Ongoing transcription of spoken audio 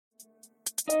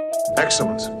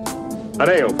Excellent. An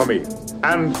ale for me.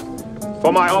 And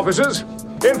for my officers.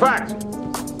 In fact,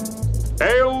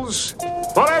 ales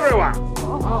for everyone.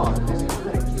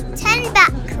 10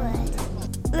 backward.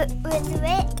 With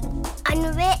Rick and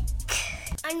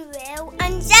Will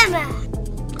and Gemma.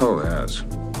 Oh, yes.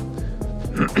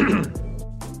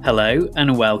 Hello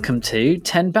and welcome to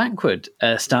 10 Backward,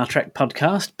 a Star Trek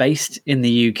podcast based in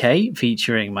the UK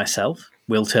featuring myself,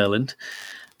 Will Turland,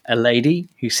 a lady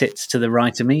who sits to the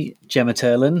right of me, Gemma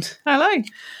Turland. Hello.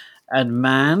 A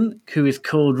man who is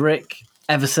called Rick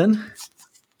Everson.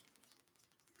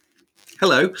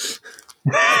 Hello.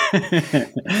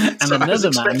 And So I was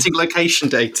another man. expecting location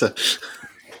data.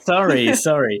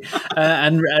 Sorry.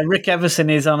 And Rick Everson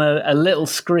is on a little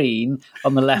screen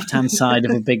on the left-hand side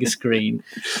of a bigger screen.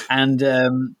 And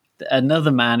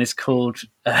another man is called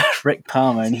Rick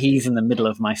Palmer, and he's in the middle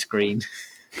of my screen.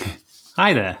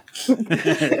 Hi there.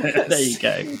 There you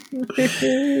go.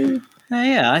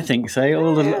 Yeah, I think so.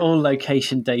 All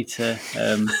location data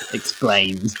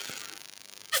explained.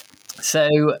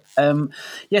 So,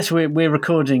 yes, we're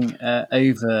recording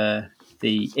over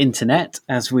the internet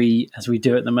as we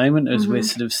do at the moment, as we're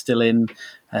sort of still in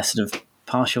a sort of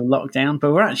partial lockdown.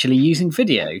 But we're actually using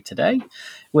video today,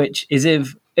 which is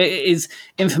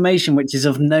information which is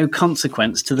of no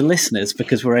consequence to the listeners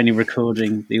because we're only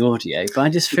recording the audio. But I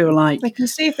just feel like They can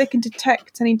see if they can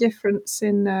detect any difference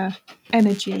in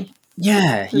energy.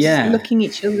 yeah, Looking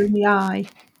each other in the eye.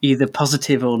 either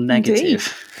positive or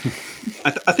negative.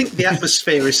 I think the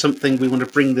atmosphere is something we want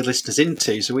to bring the listeners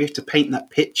into, so we have to paint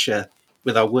that picture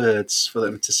with our words for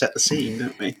them to set the scene,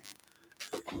 don't we?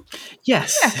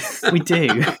 Yes, we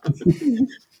do.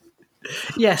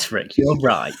 Yes, Rick, you're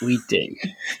right. We do.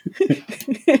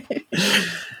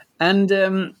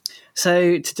 And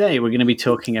so today we're going to be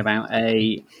talking about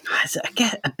a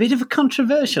bit of a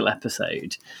controversial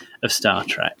episode of Star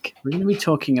Trek. We're going to be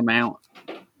talking about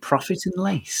Profit and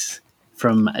Lace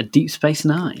from Deep Space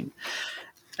Nine.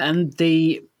 And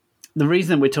the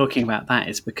reason that we're talking about that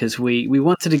is because we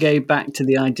wanted to go back to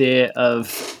the idea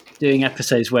of doing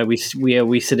episodes where we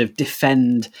sort of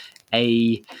defend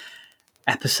a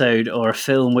episode or a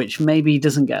film which maybe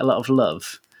doesn't get a lot of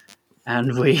love.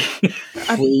 And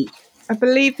I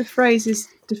believe the phrase is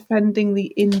defending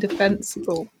the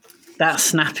indefensible. that's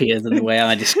snappier than the way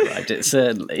I described it,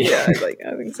 certainly. Yeah,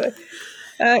 I think so.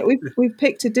 We've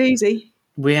picked a doozy.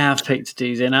 We have picked a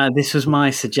doozy, and this was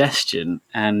my suggestion,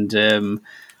 and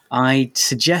I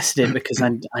suggested it because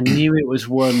I knew it was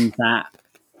one that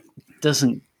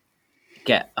doesn't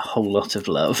get a whole lot of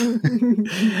love.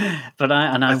 But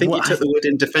I think you took the word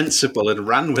indefensible and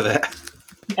ran with it.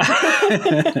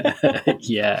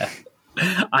 Yeah,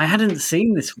 I hadn't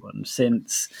seen this one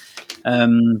since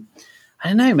I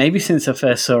don't know, maybe since I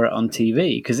first saw it on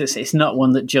TV, because it's not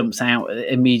one that jumps out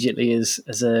immediately as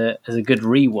a good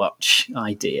rewatch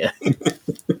idea,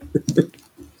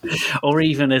 or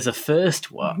even as a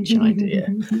first watch idea.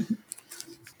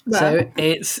 So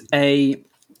it's a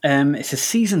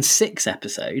season 6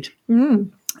 episode.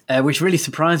 Which really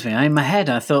surprised me. In my head,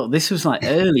 I thought this was like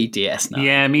early DS9.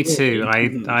 Yeah, me too.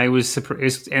 I was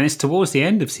surprised, and it's towards the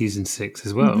end of season 6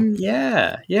 as well.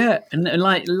 Yeah, and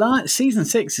like season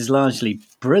 6 is largely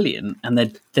brilliant, and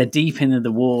they're deep into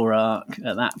the war arc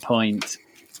at that point.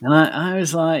 And I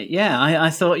was like, I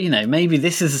thought, maybe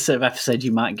this is the sort of episode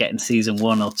you might get in season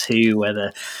 1 or 2,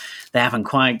 where they haven't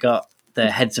quite got their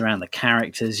heads around the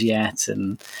characters yet,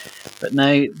 but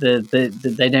no,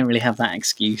 they don't really have that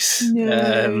excuse.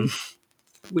 No.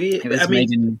 We're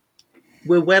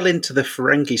well into the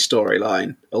Ferengi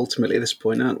storyline ultimately at this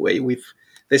point, aren't we?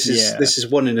 This is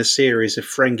one in a series of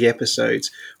Ferengi episodes,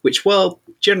 which, while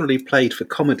generally played for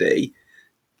comedy,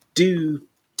 do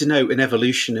denote an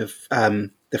evolution of the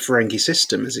Ferengi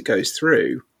system as it goes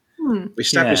through. We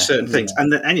establish certain things,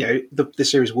 and the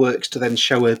series works to then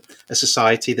show a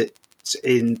society that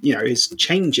is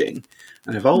changing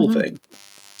and evolving,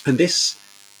 and this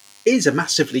is a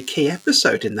massively key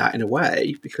episode in a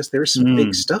way, because there is some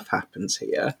big stuff happens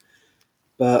here.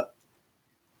 But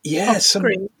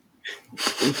screen.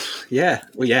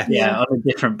 on a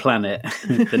different planet.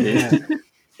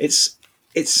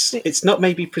 It's not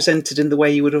maybe presented in the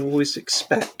way you would always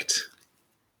expect.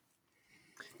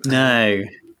 No.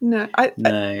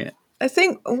 I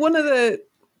think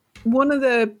one of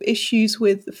the issues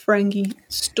with the Ferengi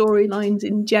storylines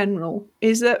in general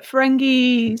is that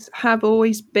Ferengis have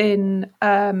always been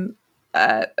a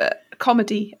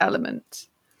comedy element.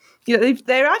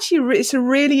 They're actually, it's a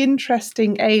really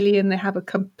interesting alien. They have a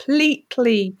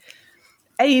completely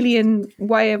alien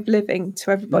way of living to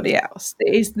everybody else.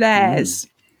 It is theirs.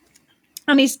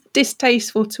 And he's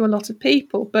distasteful to a lot of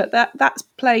people, but that's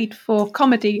played for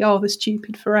comedy. Oh, the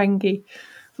stupid Ferengi.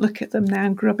 Look at them now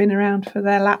grubbing around for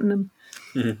their latinum.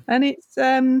 Mm-hmm. And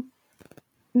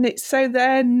it's so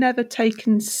they're never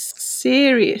taken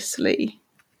seriously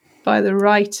by the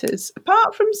writers,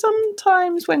 apart from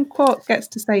sometimes when Quark gets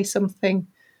to say something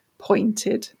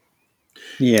pointed.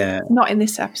 Yeah. Not in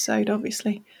this episode,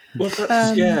 obviously. Well,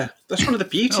 that's one of the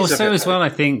beauties of it. Also, as well, I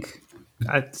think...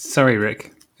 sorry,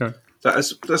 Rick. Go on.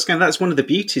 That's one of the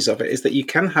beauties of it, is that you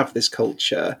can have this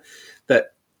culture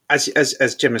that,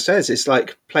 as Gemma says, it's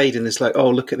like played in this, like, oh,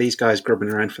 look at these guys grubbing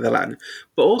around for the Latin.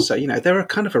 But also, they're a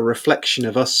kind of a reflection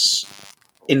of us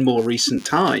in more recent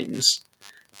times.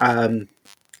 Star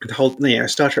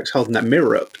Trek's holding that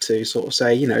mirror up to sort of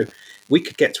say, we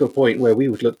could get to a point where we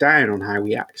would look down on how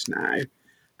we act now.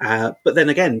 But then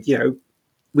again,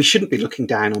 we shouldn't be looking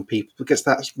down on people, because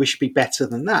we should be better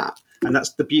than that. And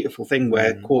that's the beautiful thing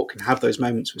where Quark can have those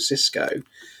moments with Sisko.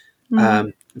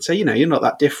 And so, you're not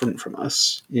that different from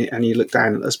us, and you look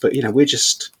down at us, but,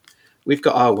 we've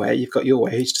got our way, you've got your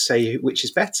way, who's to say which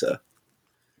is better?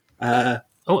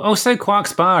 Also,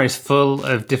 Quark's bar is full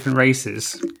of different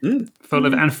races, full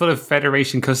of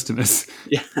Federation customers.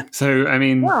 Yeah. So, I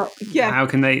mean, how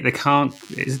can they can't,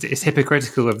 it's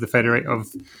hypocritical of the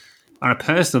Federation, on a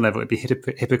personal level, it'd be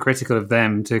hypocritical of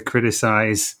them to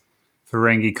criticize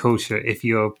Ferengi culture if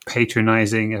you're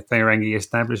patronizing a Ferengi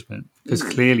establishment, because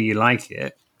clearly you like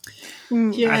it.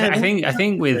 Yeah, I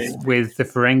think with the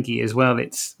Ferengi as well,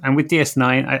 and with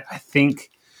DS9, I think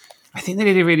they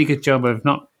did a really good job of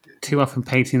not too often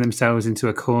painting themselves into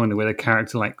a corner with a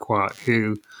character like Quark,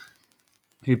 who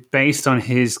based on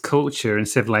his culture and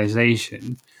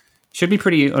civilization should be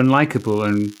pretty unlikable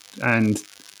and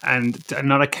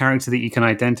not a character that you can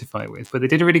identify with. But they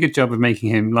did a really good job of making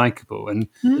him likable and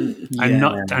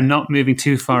not moving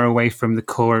too far away from the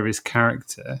core of his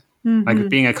character, like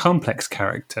being a complex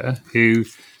character who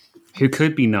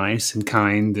could be nice and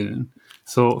kind and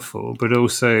thoughtful, but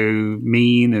also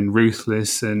mean and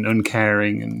ruthless and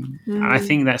uncaring. And I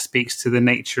think that speaks to the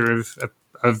nature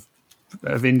of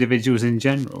individuals in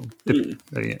general.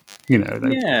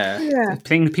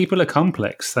 People are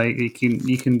complex. Like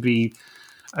you can be.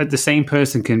 The same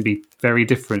person can be very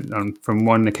different from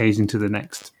one occasion to the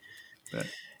next. But.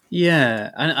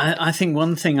 Yeah, and I think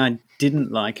one thing I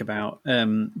didn't like about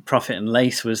Prophet and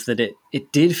Lace was that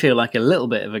it did feel like a little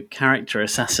bit of a character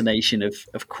assassination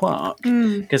of Quark,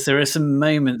 because there are some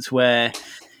moments where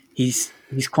he's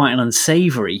quite an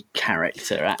unsavoury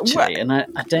character, actually, and I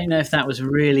don't know if that was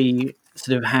really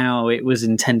sort of how it was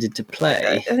intended to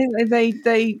play. I think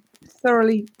they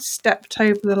thoroughly stepped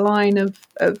over the line of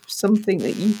something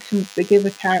that you can forgive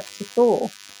a character for.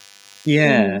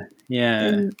 Yeah,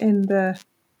 In the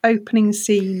opening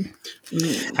scene.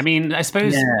 I mean, I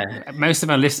suppose most of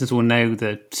our listeners will know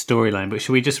the storyline, but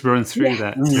should we just run through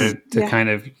that to kind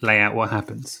of lay out what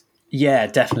happens? Yeah,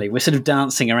 definitely. We're sort of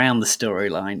dancing around the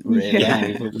storyline, really.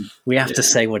 Yeah. We have to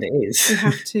say what it is. We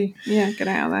have to, get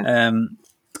out of there.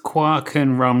 Quark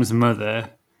and Rom's mother,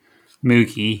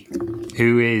 Moogie,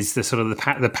 who is the sort of the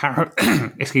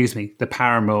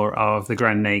paramour of the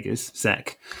Grand Nagus,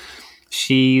 Zek.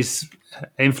 She's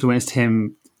influenced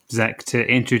him, Zek, to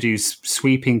introduce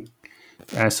sweeping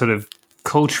sort of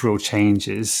cultural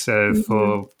changes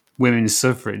for women's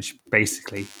suffrage,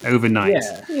 basically, overnight.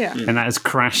 Yeah. And that has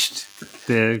crashed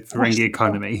the Ferengi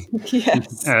economy.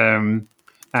 Yes.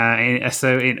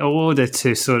 So in order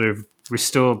to sort of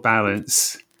restore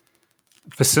balance,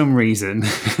 for some reason,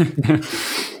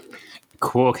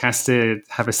 Quark has to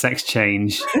have a sex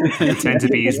change, pretend to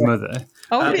be his mother.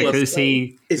 Because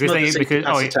his mother's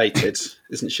incapacitated,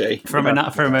 isn't she? From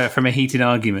a heated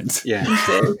argument. Yeah.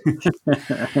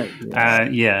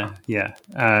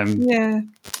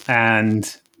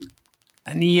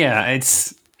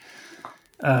 It's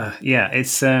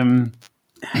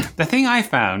the thing I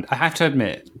found, I have to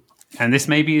admit, and this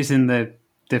maybe is in the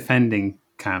defending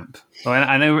camp. Well,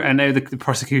 I know the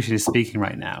prosecution is speaking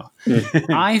right now.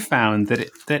 I found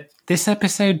that this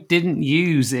episode didn't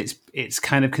use its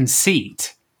kind of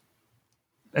conceit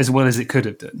as well as it could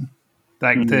have done.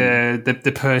 Like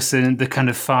the person, the kind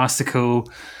of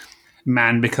farcical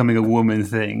man becoming a woman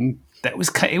thing.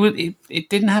 It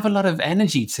didn't have a lot of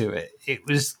energy to it. It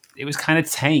was kind of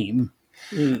tame,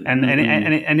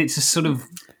 and it just sort of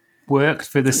worked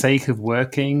for the sake of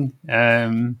working.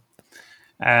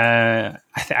 I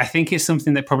think it's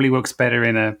something that probably works better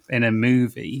in a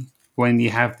movie when you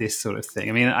have this sort of thing.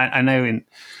 I mean, I know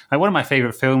one of my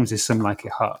favorite films is Some Like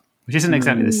It Hot, which isn't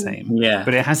exactly the same,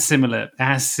 but it has similar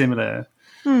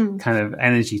kind of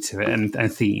energy to it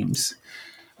and themes.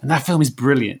 And that film is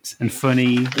brilliant and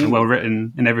funny and well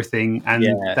written and everything. And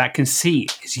that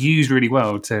conceit is used really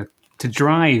well to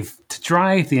drive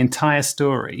the entire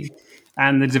story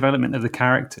and the development of the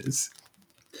characters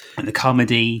and the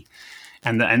comedy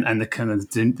and the kind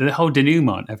of the whole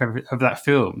denouement of that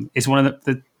film is one of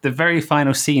the very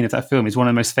final scene of that film is one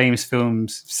of the most famous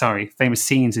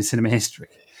scenes in cinema history.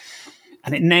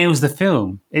 And it nails the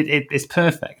film. It's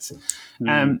perfect.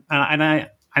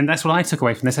 And that's what I took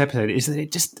away from this episode is that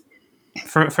it just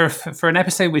for an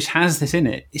episode which has this in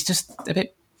it, it's just a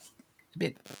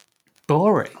bit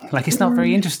boring. Like it's not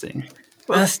very interesting.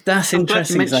 That's interesting. Glad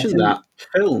you mentioned that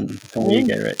film. There you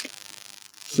go, Rick.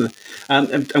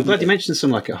 I'm glad you mentioned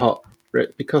Some Like It Hot,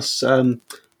 Rick, because I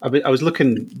was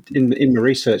looking in my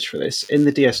research for this. In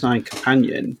the DS9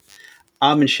 companion,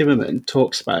 Armin Shimmerman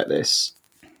talks about this,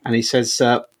 and he says,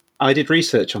 I did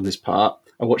research on this part.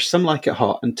 I watched Some Like It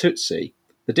Hot and Tootsie.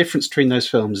 The difference between those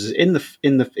films is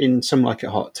in Some Like It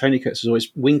Hot, Tony Curtis is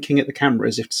always winking at the camera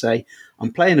as if to say,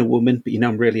 I'm playing a woman, but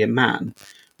I'm really a man.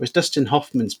 Whereas Dustin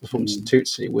Hoffman's performance in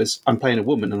Tootsie was, I'm playing a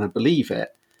woman and I believe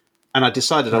it. And I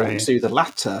decided I wanted to do the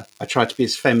latter. I tried to be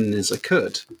as feminine as I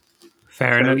could.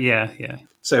 Fair enough. Yeah.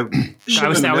 So I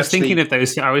was thinking of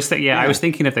those. I was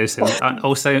thinking of those films.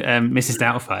 Also, Mrs.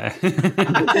 Doubtfire.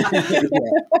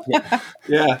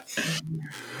 Yeah.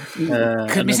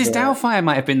 Mrs. Doubtfire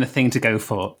might have been the thing to go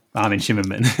for. Armin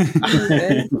Shimmerman.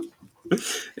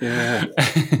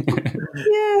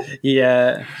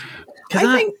 Yeah.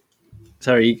 I think.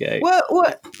 Sorry, you go.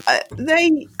 Well,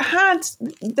 they had.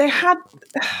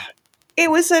 It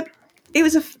was an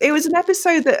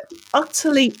episode that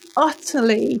utterly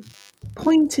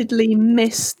pointedly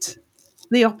missed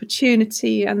the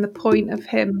opportunity and the point of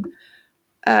him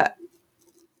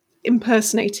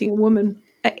impersonating a woman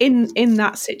in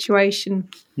that situation.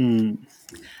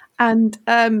 And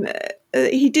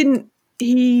he didn't.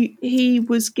 He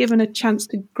was given a chance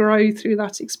to grow through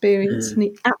that experience, and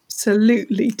he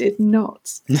absolutely did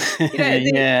not.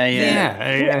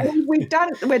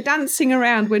 We're dancing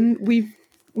around when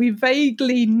we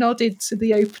vaguely nodded to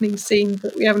the opening scene,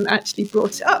 but we haven't actually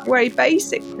brought it up, where he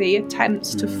basically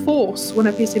attempts to force one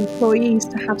of his employees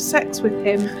to have sex with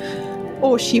him,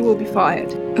 or she will be fired.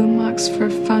 Umox for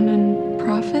fun and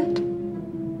profit?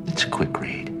 It's a quick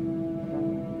read.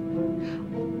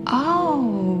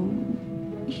 Oh,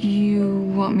 you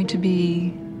want me to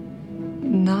be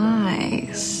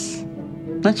nice?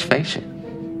 Let's face it.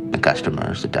 The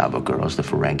customers, the Dabo girls, the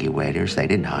Ferengi waiters, they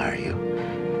didn't hire you.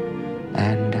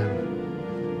 And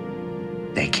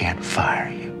they can't fire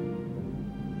you.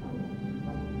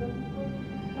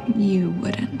 You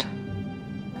wouldn't.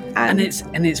 And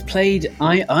it's played.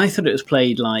 I thought it was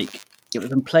played like it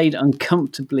was played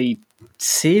uncomfortably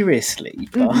seriously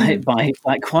by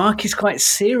like Quark is quite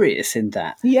serious in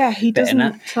that. Yeah, he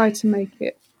doesn't try to make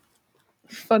it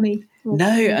funny. No,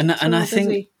 and I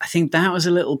think that was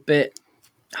a little bit.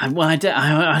 Well,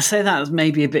 I say that was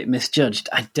maybe a bit misjudged.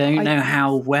 I don't know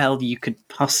how well you could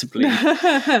possibly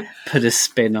put a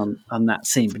spin on that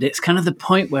scene, but it's kind of the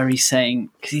point where he's saying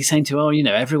to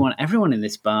everyone in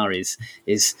this bar is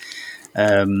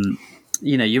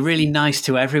you're really nice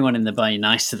to everyone in the bar. You're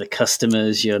nice to the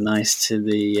customers. You're nice to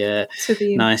the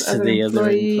other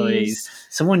employees.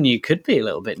 Someone you could be a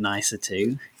little bit nicer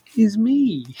to is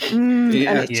me. That's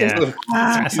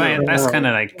kind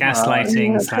of like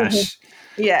gaslighting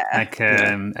 / like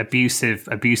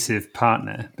abusive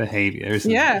partner behavior,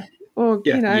 isn't it? Or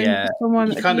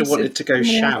someone you kind of wanted to go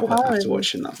shower after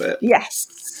watching that bit.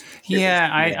 Yes.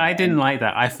 I didn't like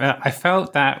that. I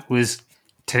felt that was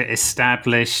to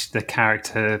establish the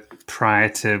character prior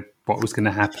to what was going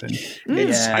to happen.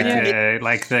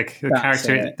 Like the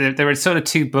character. There were sort of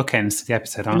two bookends to the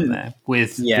episode, aren't there?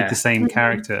 With the same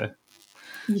character.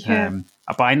 Yeah.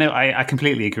 But I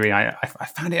completely agree. I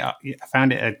found it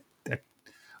a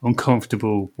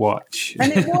uncomfortable watch.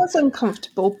 And it was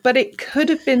uncomfortable, but it could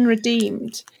have been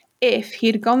redeemed if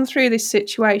he'd gone through this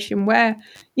situation where,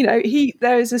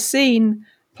 there is a scene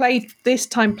played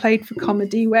for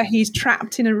comedy where he's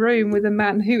trapped in a room with a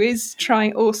man who is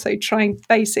trying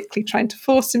to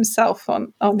force himself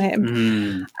on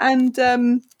him. And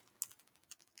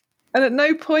at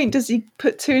no point does he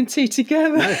put two and two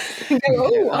together and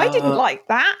go, I didn't like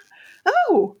that.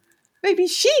 Oh, maybe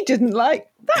she didn't like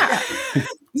that.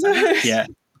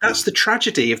 That's the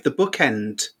tragedy of the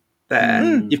bookend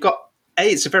there. You've got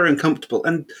it's very uncomfortable,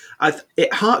 and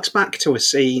it harks back to a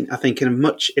scene I think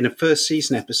in a first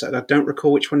season episode. I don't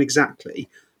recall which one exactly,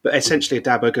 but essentially a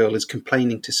Dabo girl is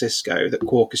complaining to Sisko that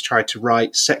Quark has tried to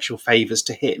write sexual favors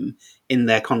to him in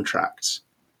their contracts.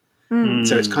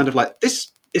 So it's kind of like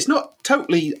this it's not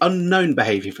totally unknown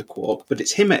behaviour for Quark, but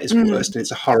it's him at his worst, and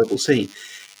it's a horrible scene.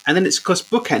 And then it's, of course,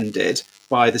 bookended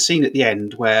by the scene at the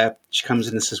end where she comes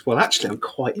in and says, well, actually, I'm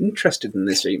quite interested in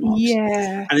this Umox.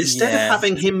 Yeah. And instead of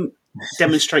having him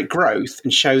demonstrate growth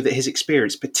and show that his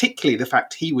experience, particularly the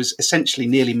fact he was essentially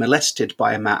nearly molested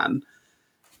by a man,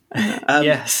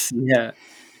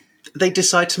 they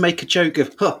decide to make a joke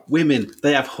of, women,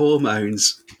 they have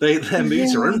hormones. Their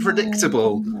moods are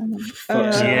unpredictable. I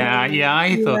thought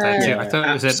that too. I thought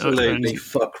it was absolutely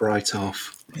fuck right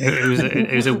off.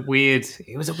 It was a weird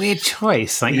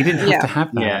choice. Like, you didn't have to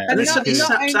have that. Yeah. And then he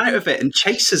snaps out of it and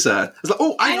chases her. It's like,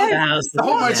 the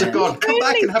hormones are gone. Come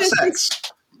back and have sex.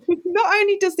 Not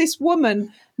only does this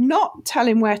woman not tell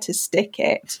him where to stick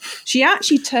it, she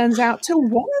actually turns out to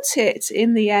want it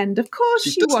in the end. Of course,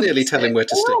 she does nearly tell him where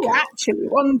to stick it. Actually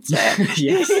want it.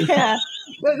 Yeah.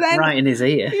 But then, right in his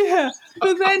ear. Yeah.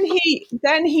 But then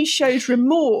he shows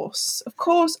remorse. Of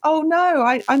course, oh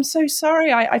no, I'm so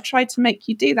sorry. I tried to make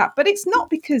you do that. But it's not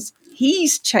because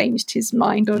he's changed his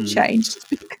mind or changed.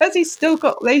 It's because he's still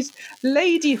got those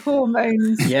lady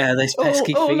hormones. Yeah, those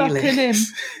pesky all up feelings. in him.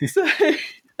 So,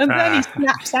 and then he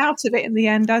snaps out of it in the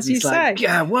end, as he's you like, say.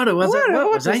 Yeah, what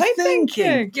was I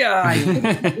thinking? Yeah,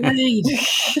 He's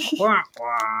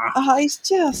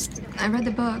just... I read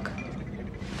the book.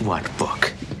 What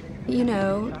book? You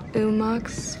know,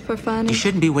 Umox for fun. You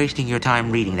shouldn't be wasting your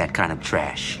time reading that kind of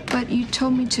trash. But you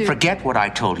told me to. Forget what I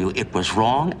told you. It was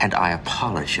wrong, and I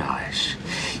apologize.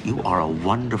 You are a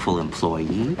wonderful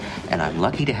employee, and I'm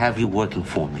lucky to have you working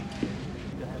for me.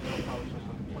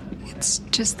 It's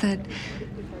just that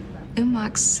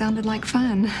Umox sounded like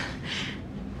fun.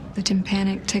 The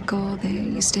tympanic tickle, the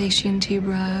eustachian tube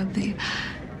rub, the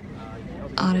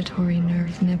auditory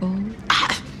nerve nibble.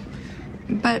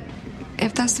 But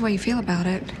if that's the way you feel about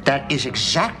it... That is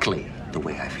exactly the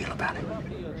way I feel about it.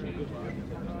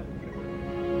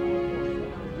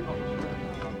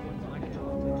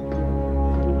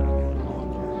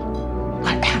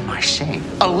 What am I saying?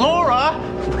 Alora!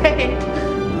 Wait!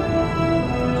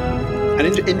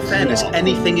 And in fairness,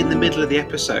 anything in the middle of the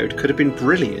episode could have been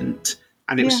brilliant,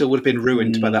 and it still would have been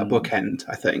ruined by that bookend,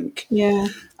 I think. Yeah.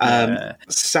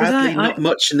 Sadly, not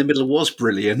much in the middle was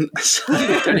brilliant, so we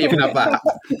don't even have that.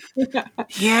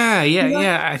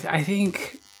 Yeah. I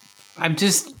think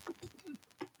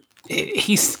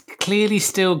he's clearly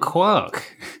still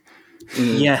Quark.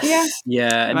 Yes.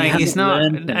 Yeah. And like, he's not.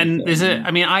 And there's a.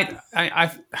 I mean, I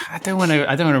don't want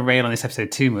to rail on this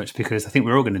episode too much because I think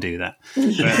we're all going to do that.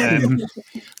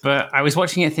 But I was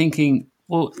watching it thinking,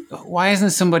 well, why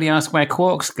hasn't somebody asked where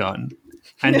Quark's gone?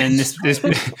 And then this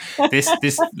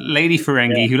lady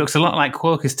Ferengi who looks a lot like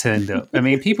Quark has turned up. I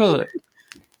mean,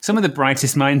 some of the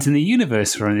brightest minds in the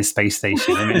universe are on this space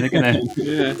station. I mean, they're gonna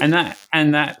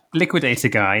and that liquidator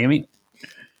guy. I mean,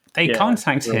 they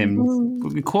contact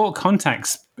him. Quark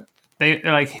contacts. They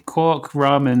like Quark,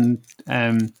 Rom, and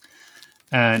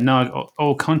Nog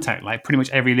all contact like pretty much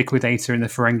every liquidator in the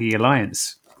Ferengi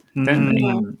Alliance, don't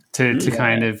they? To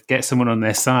kind of get someone on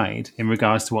their side in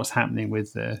regards to what's happening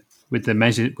with the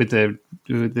measure with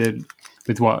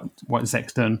what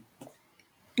Zek's done.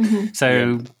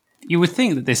 So you would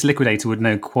think that this liquidator would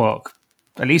know Quark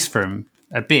at least from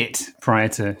a bit prior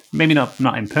to, maybe not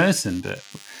in person, but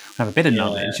have a bit of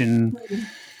knowledge. And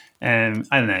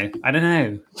I don't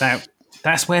know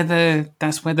that's where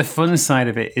the fun side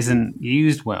of it isn't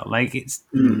used well. Like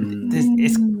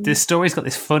the story's got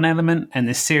this fun element and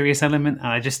this serious element, and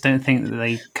I just don't think that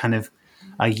they kind of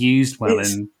are used well.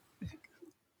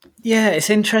 It's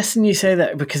interesting you say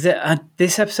that because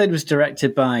this episode was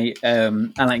directed by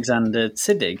Alexander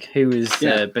Siddig, who was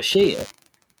Bashir,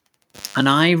 and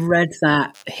I read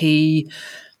that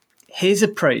his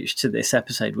approach to this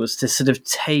episode was to sort of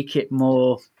take it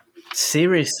more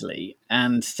seriously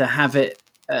and to have it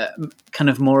kind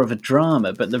of more of a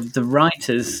drama, but the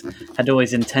writers had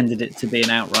always intended it to be an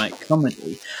outright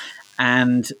comedy,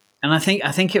 and I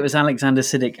think it was Alexander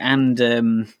Siddig and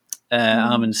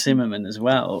Armin Zimmerman as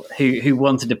well who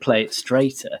wanted to play it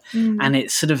straighter, and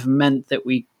it sort of meant that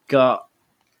we got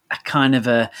a kind of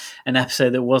an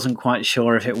episode that wasn't quite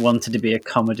sure if it wanted to be a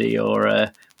comedy or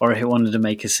if it wanted to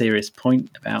make a serious point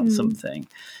about something.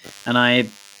 And I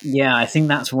think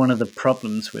that's one of the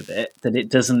problems with it, that it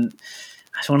doesn't.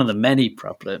 It's one of the many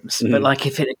problems. But like,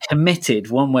 if it had committed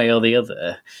one way or the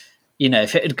other,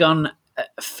 if it had gone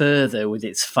further with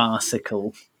its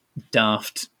farcical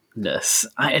daftness,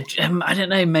 I don't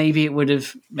know. Maybe it would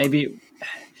have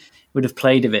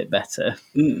played a bit better.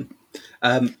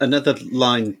 Another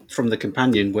line from the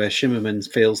companion where Shimmerman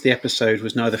feels the episode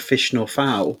was neither fish nor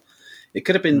fowl. It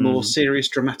could have been more serious,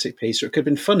 dramatic piece, or it could have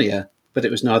been funnier. but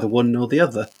it was neither one nor the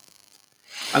other.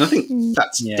 And I think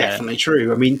that's definitely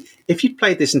true. I mean, if you'd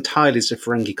played this entirely as a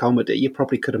Ferengi comedy, you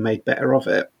probably could have made better of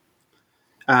it.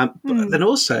 But then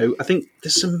also, I think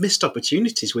there's some missed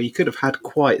opportunities where you could have had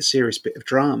quite a serious bit of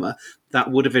drama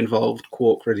that would have involved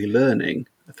Quark really learning,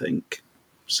 I think.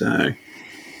 So,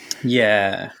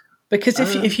 yeah. Because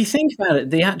if you think about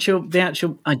it, the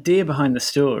actual idea behind the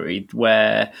story,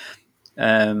 where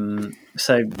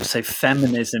so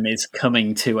feminism is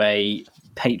coming to a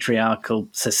patriarchal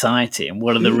society, and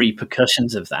what are the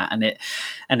repercussions of that? And it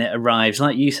arrives,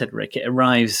 like you said, Rick. It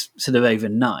arrives sort of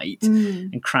overnight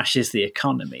and crashes the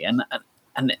economy, and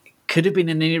it could have been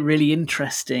a really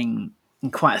interesting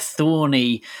and quite a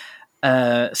thorny,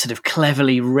 sort of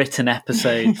cleverly written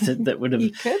episode that would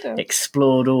have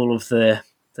explored all of the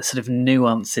sort of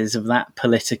nuances of that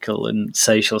political and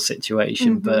social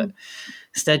situation. But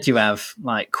instead, you have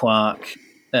like Quark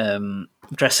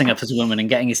dressing up as a woman and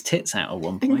getting his tits out at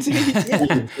one point.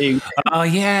 Indeed, Oh,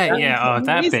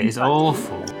 that bit is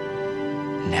awful.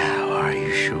 Now, are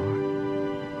you sure?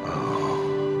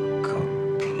 Oh,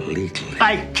 completely.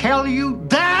 I tell you,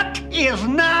 that is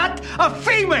not a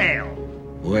female!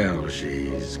 Well,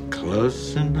 she's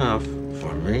close enough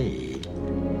for me.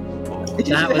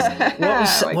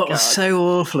 What was so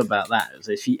awful about that is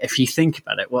if you think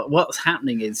about it, what's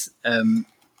happening is a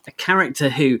character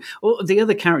who, or the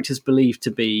other characters believed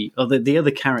to be, or the other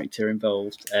character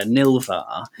involved,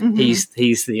 Nilvar,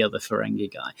 he's the other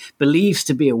Ferengi guy, believes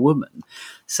to be a woman.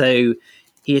 So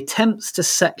he attempts to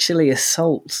sexually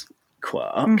assault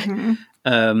Quark,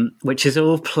 which is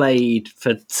all played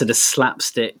for sort of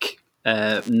slapstick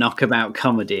knockabout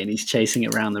comedy, and he's chasing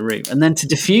it around the room. And then to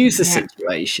diffuse the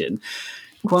situation,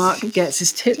 Quark gets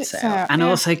his tits out and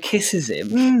also kisses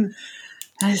him. And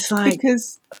it's like...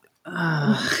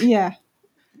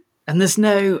 And there's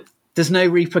no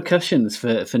repercussions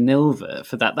for Nilvar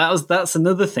for that. That's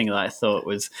another thing that I thought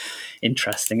was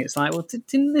interesting. It's like, well,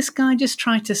 didn't this guy just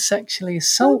try to sexually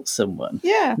assault someone?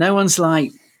 Yeah. No one's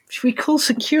like, should we call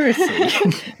security?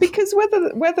 Because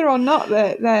whether or not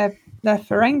they're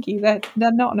Ferengi, they're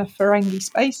not on a Ferengi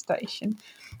space station.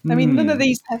 I mean, none of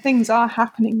these things are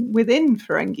happening within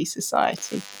Ferengi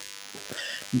society.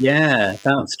 Yeah,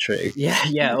 that's true.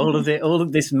 Yeah. All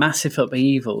of this massive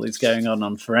upheaval is going on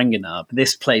Ferenginar.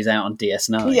 This plays out on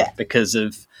DS9 because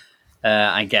of,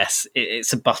 I guess,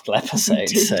 it's a bottle episode.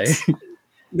 So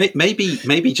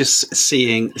maybe just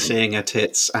seeing her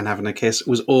tits and having a kiss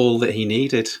was all that he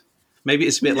needed. Maybe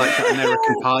it's a bit like that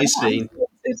American Pie scene.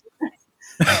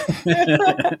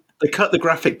 They cut the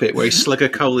graphic bit where he slugger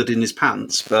colared in his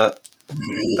pants, but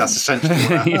that's essentially what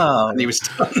happened. And he was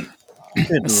done.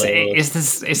 It's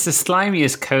the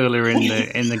slimiest cola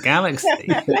in the galaxy.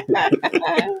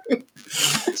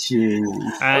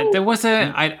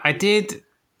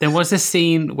 There was a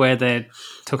scene where they're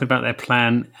talking about their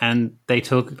plan, and they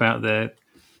talk about the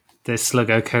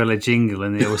Sluggo Cola jingle,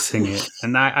 and they all sing it.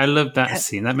 And I loved that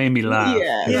scene. That made me laugh.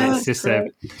 It's just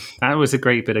that was a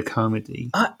great bit of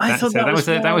comedy. I thought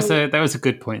that was a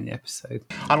good point in the episode.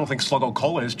 I don't think Sluggo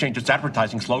Cola has changed its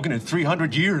advertising slogan in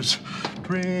 300 years.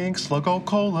 Drink Sluggo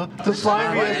Cola, the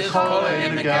slimiest cola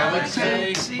in the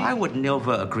galaxy. Why would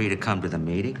Nilvar agree to come to the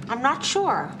meeting? I'm not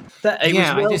sure. It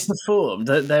was well performed.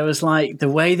 There was like the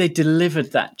way they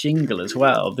delivered that jingle as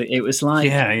well. It was like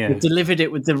they delivered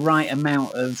it with the right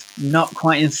amount of not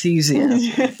quite enthusiasm.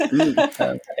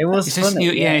 It was funny.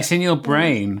 It's in your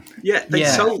brain. Yeah, they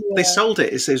sold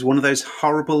it as one of those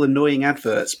horrible, annoying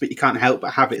adverts, but you can't help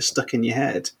but have it stuck in your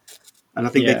head. And I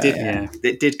think they did. Yeah.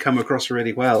 It did come across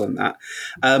really well in that.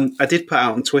 I did put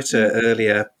out on Twitter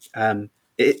earlier.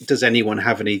 Does anyone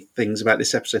have any things about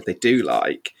this episode they do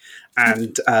like?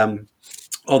 And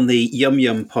on the Yum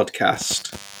Yum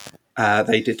podcast,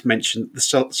 they did mention the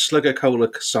Sluggo Cola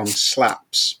song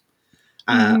 "Slaps."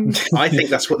 I think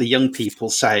that's what the young people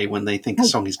say when they think a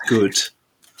song is good.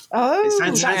 Oh, it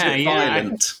sounds a bit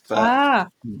violent. But I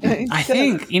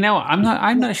think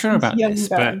I'm not sure about this,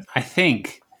 but I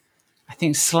think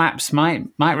slaps might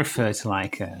refer to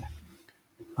like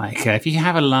if you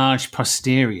have a large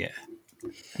posterior,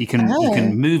 you can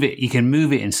move it. You can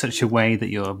move it in such a way that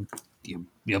your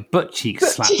butt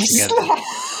cheeks slap together.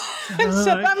 So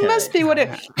that must be what it.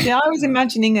 Yeah, I was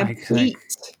imagining a beat.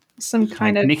 Some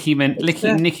kind of Nicki Minaj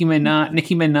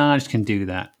can do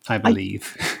that, I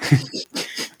believe.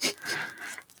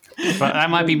 But that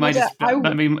might be my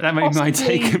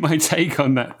take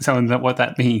on that. On what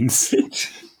that means.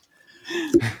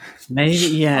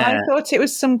 Maybe, yeah. I thought it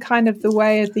was some kind of the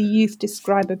way the youth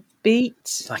describe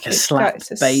beat. Like a slap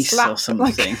bass or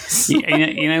something.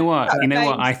 You know what?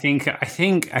 I think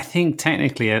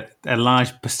technically a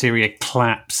large posterior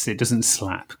claps. It doesn't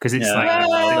slap because it's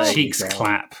the cheeks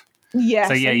clap. Yeah.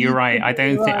 So yeah, you're right.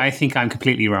 I think I'm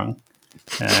completely wrong.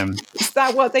 Is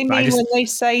that what they mean when they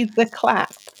say the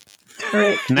clap?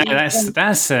 No,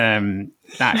 that's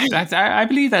I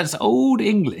believe that's Old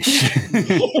English.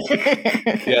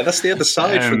 Yeah, that's the other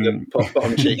side from the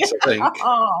bottom cheeks, I think.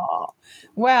 Oh,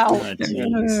 well,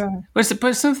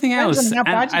 but something else.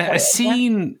 A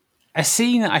scene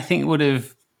that I think would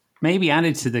have maybe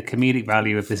added to the comedic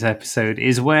value of this episode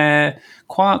is where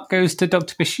Quark goes to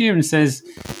Dr. Bashir and says,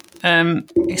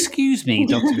 excuse me,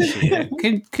 Dr.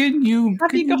 Bashir, can you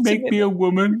make me a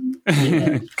woman?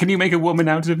 Yeah. Can you make a woman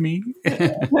out of me?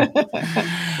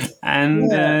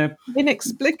 And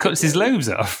inexplicably cuts his lobes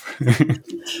off.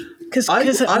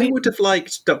 I would have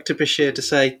liked Dr. Bashir to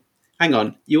say, hang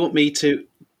on, you want me to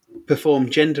perform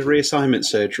gender reassignment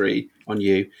surgery on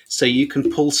you so you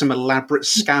can pull some elaborate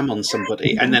scam on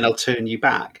somebody and then I'll turn you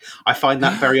back. I find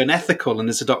that very unethical, and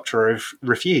as a doctor I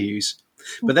refuse.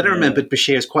 But then I remembered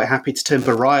Bashir is quite happy to turn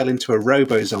Bareil into a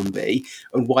robo-zombie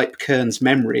and wipe Kern's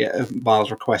memory at a mild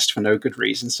request for no good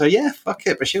reason. So yeah, fuck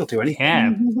it, Bashir will do anything.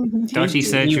 Yeah, dodgy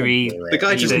surgery. The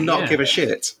guy does not give a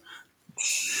shit.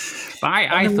 But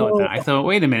I thought,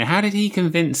 wait a minute, how did he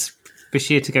convince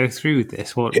Bashir to go through with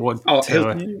this?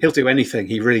 He'll do anything.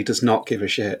 He really does not give a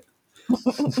shit.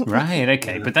 Right,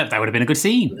 okay, but that would have been a good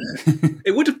scene.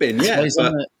 It would have been, yeah.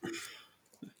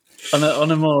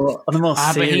 On a more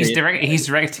serious... But he's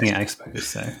directing it, I suppose.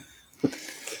 So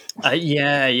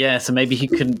yeah. So maybe he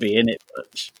couldn't be in it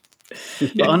much.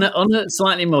 But on a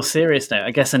slightly more serious note,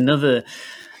 I guess another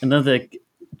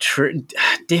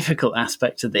difficult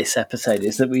aspect of this episode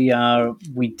is that we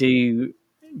do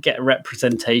get a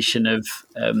representation of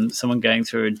someone going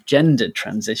through a gender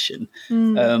transition.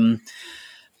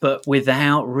 But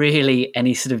without really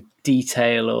any sort of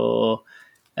detail or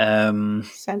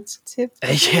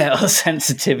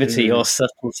sensitivity or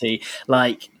subtlety.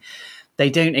 Like, they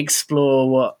don't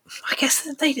explore what I guess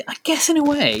in a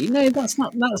way, no, that's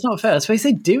not fair. I suppose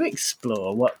they do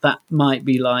explore what that might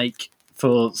be like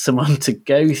for someone to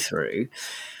go through,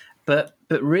 but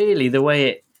really the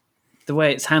way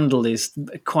it's handled is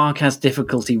Quark has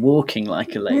difficulty walking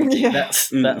like a lady.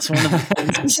 That's one of the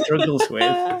things he struggles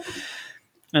with.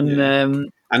 And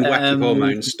wacky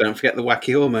hormones. Don't forget the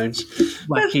wacky hormones.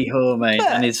 Wacky hormone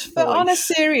and his voice. But on a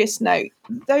serious note,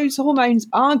 those hormones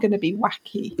are going to be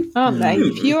wacky, aren't they?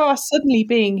 If you are suddenly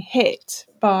being hit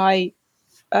by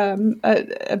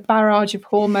a barrage of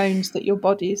hormones that your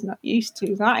body is not used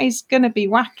to, that is going to be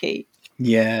wacky.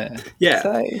 Yeah.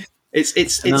 So it's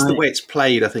the way it's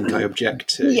played. I think I object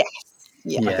to. Yes.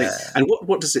 Yeah. And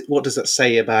what does that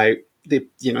say about the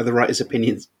writer's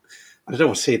opinions? I don't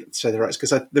want to say the writers,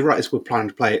 because the writers were trying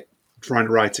to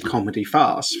write a comedy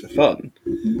farce for fun.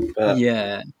 But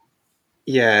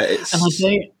it's. And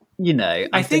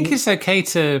I think it's okay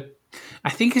to. I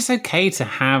think it's okay to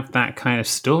have that kind of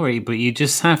story, but you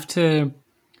just have to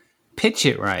pitch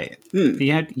it right.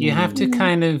 You have to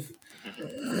kind of.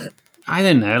 I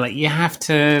don't know. Like, you have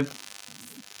to.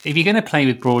 If you're going to play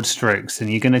with broad strokes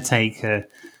and you're going to take a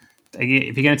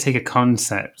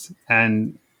concept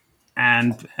and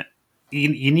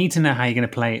you need to know how you're going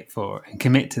to play it for and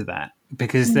commit to that,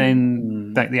 because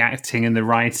then like the acting and the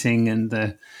writing and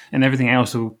everything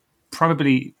else will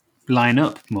probably line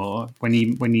up more when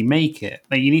you make it.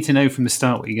 Like, you need to know from the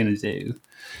start what you're going to do.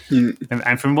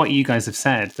 And from what you guys have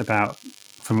said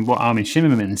from what Armin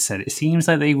Shimmerman said, it seems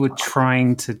like they were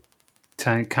trying to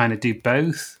kind of do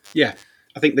both. Yeah.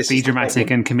 I think this be dramatic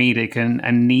and comedic,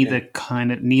 and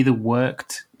neither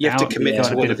worked. You have to commit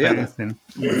to one or the other.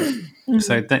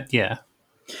 So that, yeah.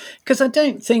 Because I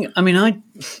don't think. I mean, I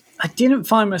didn't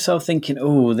find myself thinking,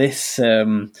 oh, this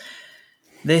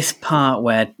part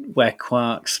where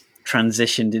Quark's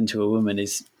transitioned into a woman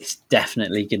is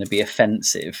definitely going to be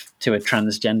offensive to a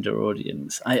transgender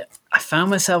audience. I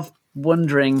found myself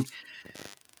wondering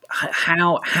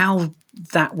how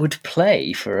that would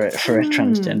play for a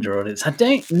transgender audience. I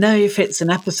don't know if it's an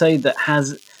episode that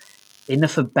has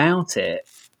enough about it.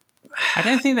 I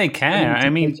don't think they care. I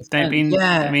mean,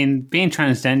 being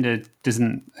transgender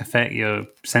doesn't affect your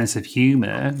sense of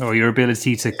humor or your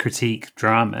ability to critique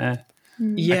drama.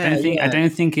 I don't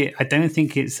think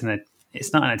it's not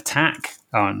an attack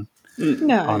on that.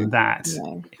 No.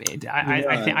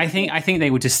 I think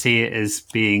they would just see it as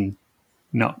being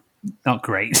not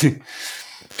great.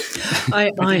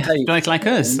 I hope like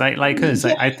us. I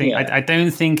don't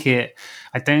think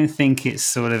it's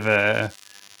sort of a.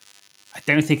 I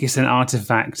don't think it's an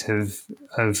artifact of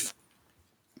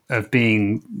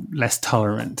being less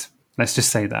tolerant. Let's just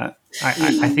say that.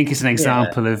 I think it's an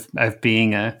example of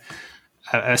being a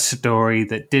story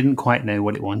that didn't quite know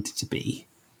what it wanted to be.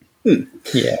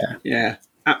 Yeah.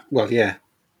 Well, yeah.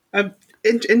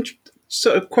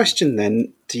 Sort of question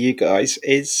then to you guys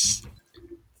is,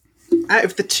 out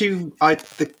of the two,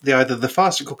 either the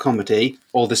farcical comedy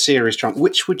or the serious drama,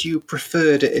 which would you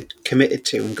prefer to it committed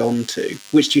to and gone to?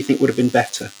 Which do you think would have been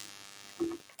better?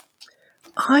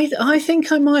 I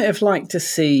think I might have liked to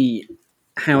see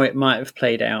how it might have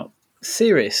played out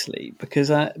seriously, because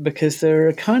there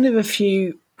are kind of a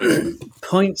few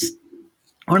points.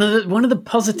 One of the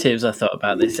positives I thought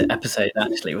about this episode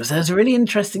actually was there's a really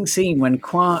interesting scene when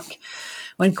Quark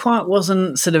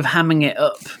wasn't sort of hamming it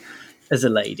up as a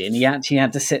lady, and he actually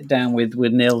had to sit down with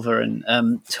Nilva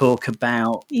and talk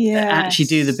about actually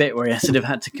do the bit where he sort of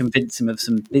had to convince him of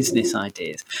some business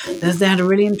ideas. They had a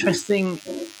really interesting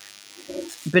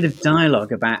bit of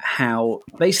dialogue about how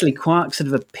basically Quark sort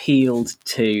of appealed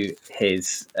to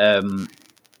his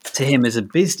to him as a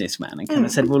businessman and kind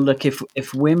of said, well, look,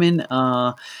 if women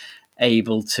are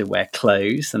able to wear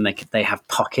clothes, then they have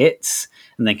pockets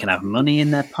and they can have money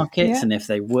in their pockets, and if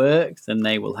they work, then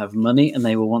they will have money and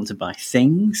they will want to buy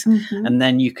things, and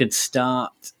then you could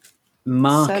start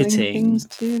marketing things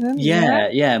to them.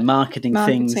 Marketing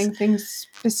things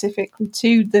specifically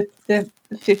to the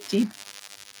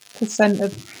 50%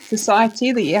 of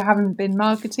society that you haven't been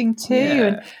marketing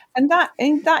to, and that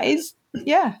is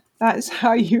that is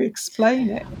how you explain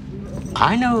it.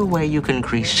 I know a way you can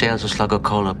increase sales of Sluggo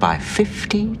Cola by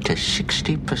 50 to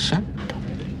 60%.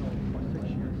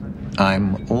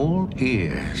 I'm all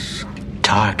ears.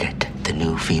 Target the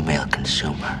new female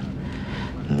consumer.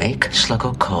 Make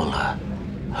Sluggo Cola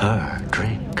her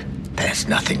drink. There's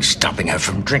nothing stopping her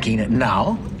from drinking it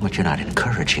now. But you're not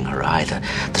encouraging her either.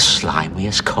 The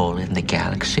slimiest cola in the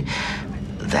galaxy.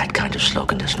 That kind of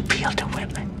slogan doesn't appeal to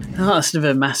women. Oh, that's sort of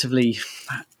a massively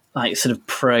sort of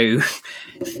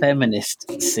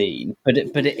pro-feminist scene, but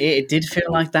it did feel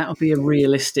like that would be a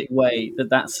realistic way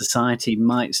that society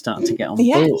might start to get on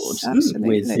board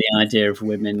with the idea of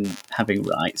women having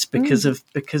rights because of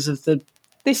the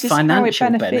this is financial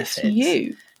how it benefits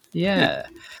you.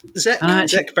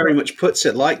 Zek very much puts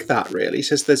it like that, really. He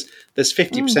says there's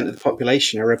 50% of the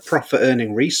population are a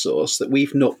profit-earning resource that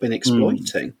we've not been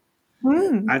exploiting.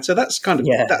 And so that's kind of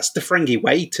that's the Ferengi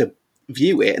way to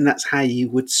view it, and that's how you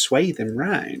would sway them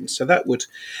round. So that would,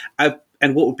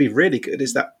 and what would be really good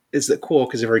is that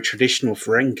Quark, as a very traditional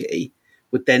Ferengi,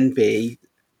 would then be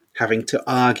having to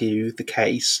argue the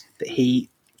case that he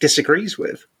disagrees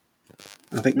with.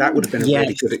 I think that would have been a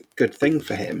really good thing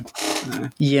for him.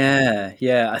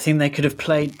 I think they could have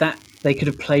played that. They could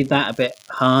have played that a bit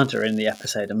harder in the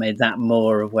episode and made that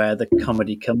more of where the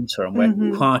comedy comes from, where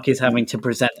Quark is having to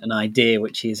present an idea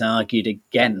which he's argued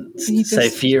against so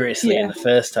furiously in the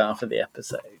first half of the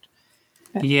episode.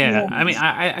 Yeah, I mean,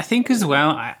 I think as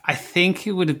well. I think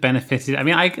it would have benefited. I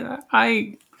mean, I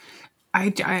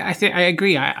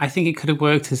agree. I think it could have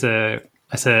worked as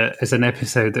an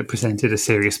episode that presented a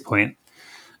serious point,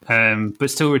 but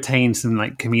still retained some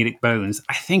like comedic bones.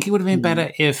 I think it would have been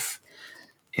better if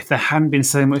there hadn't been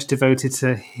so much devoted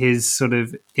to his sort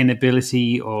of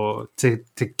inability or to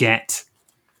get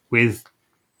with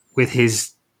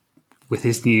his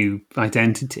new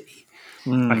identity.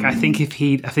 Like I think if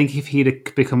he'd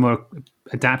become more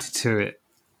adapted to it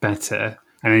better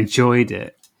and enjoyed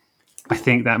it, I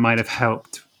think that might have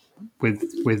helped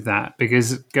with that.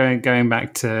 Because going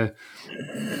back to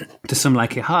Some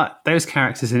Like It Hot, those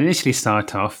characters initially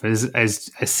start off as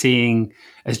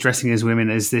dressing as women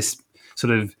as this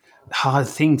sort of hard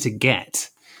thing to get,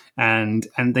 and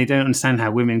they don't understand how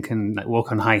women can like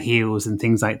walk on high heels and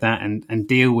things like that, and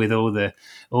deal with all the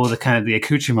kind of the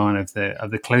accoutrement of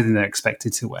the clothing they're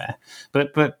expected to wear.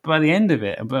 But by the end of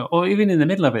it, or even in the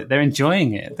middle of it, they're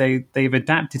enjoying it. They've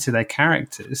adapted to their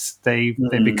characters. They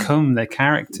become their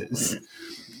characters.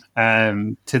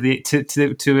 To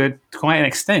quite an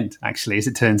extent, actually, as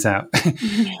it turns out.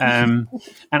 And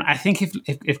I think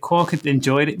if Quark had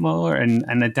enjoyed it more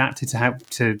and adapted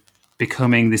to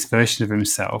becoming this version of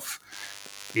himself,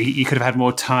 you could have had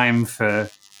more time for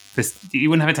this. You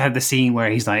wouldn't have to have the scene where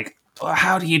he's like, oh,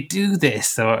 "How do you do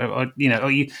this?" Or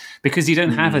because you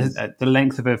don't have the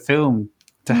length of a film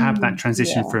to have that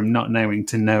transition from not knowing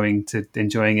to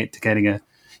enjoying it to getting a,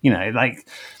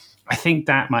 I think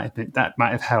that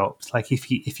might have helped. Like if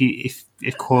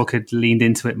Quark had leaned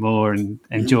into it more and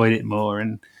enjoyed it more,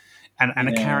 and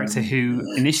a character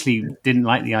who initially didn't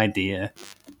like the idea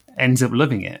ends up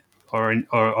loving it or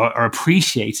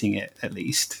appreciating it at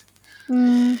least.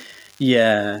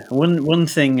 Yeah, one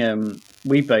thing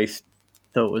we both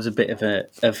thought was a bit of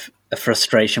a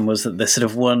frustration was that the sort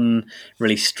of one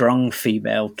really strong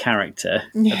female character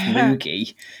of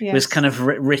Loogie was kind of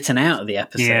written out of the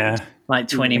episode, like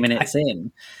 20 minutes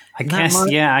in. I guess,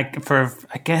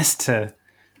 I guess to.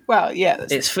 Well, yeah,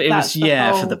 it was for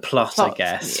the plot, I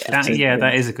guess.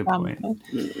 That is a good point.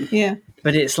 Yeah,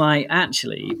 but it's like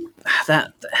actually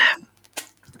that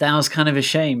was kind of a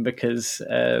shame because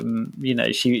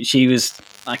she was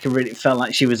like felt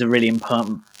like she was a really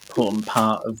important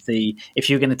part of the. If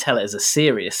you're going to tell it as a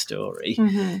serious story,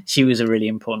 she was a really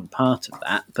important part of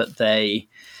that. But the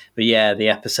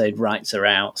episode writes her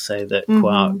out so that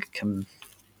Quark can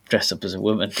dress up as a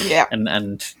woman,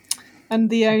 and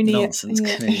the only nonsense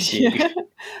can ensue.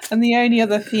 And the only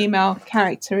other female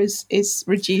character is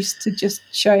reduced to just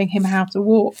showing him how to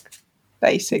walk,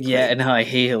 basically. Yeah, in high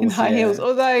heels.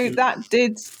 Although that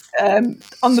did,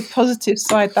 on the positive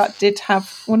side, that did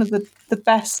have one of the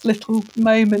best little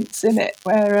moments in it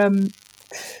where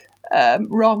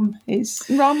Rom.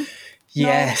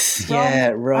 Yes,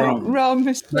 Rom. Rom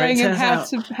is showing him how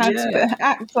to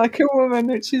act like a woman,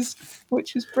 which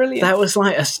was brilliant. That was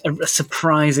like a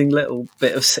surprising little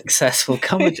bit of successful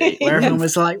comedy where everyone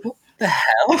was like, "What the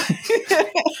hell?"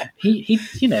 he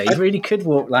really could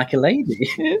walk like a lady.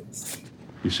 Yes.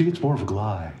 You see, it's more of a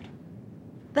glide.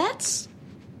 That's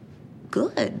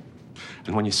good.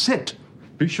 And when you sit,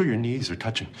 be sure your knees are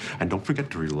touching. And don't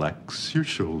forget to relax your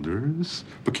shoulders,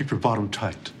 but keep your bottom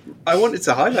tight. I wanted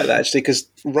to highlight that, actually, because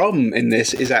Rom in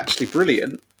this is actually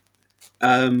brilliant.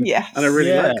 Yes. And I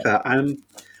really like that. And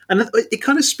it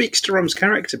kind of speaks to Rom's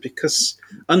character, because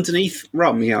underneath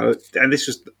Rom, and this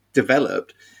was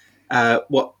developed,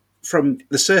 from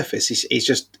the surface,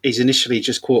 he's initially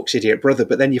just Quark's idiot brother,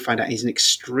 but then you find out he's an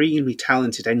extremely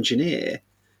talented engineer,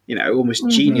 almost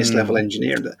genius level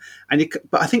engineer. But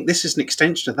I think this is an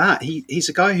extension of that. He's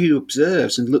a guy who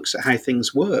observes and looks at how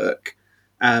things work,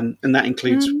 and that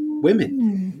includes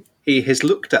women. He has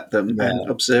looked at them and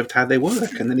observed how they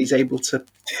work, and then he's able to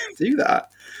do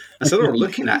that. And so they're all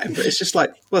looking at him, but it's just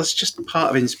like, well, it's just part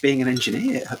of him being an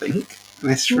engineer, I think. And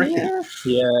it's really,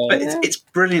 but it's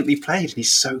brilliantly played, and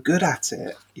he's so good at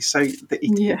it. He's so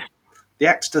the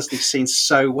actor does these scenes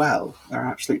so well; they're an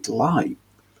absolute delight.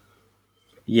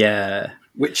 Yeah,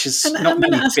 which is not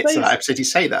many bits of that episode you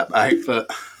say that about, but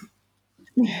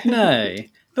no.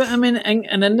 But I mean,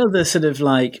 and another sort of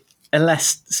like a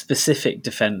less specific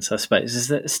defense, I suppose, is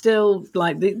that still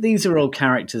like these are all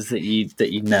characters that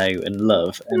you know and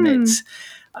love, and it's.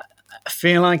 I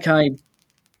feel like I.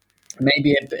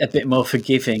 Maybe a bit more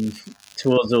forgiving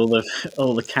towards all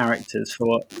the characters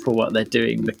for what they're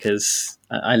doing, because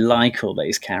I like all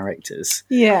these characters.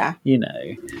 Yeah,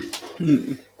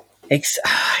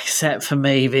 except for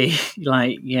maybe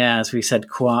as we said,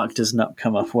 Quark does not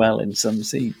come off well in some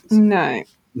scenes. No.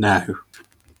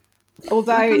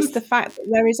 Although it's the fact that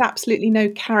there is absolutely no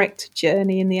character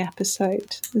journey in the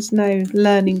episode. There's no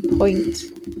learning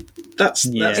point. That's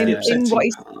the upsetting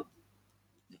part.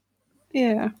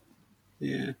 Yeah.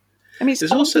 Yeah. I mean,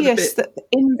 it's obvious that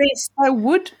in this there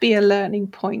would be a learning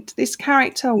point. This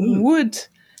character would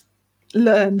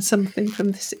learn something from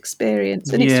this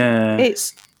experience. And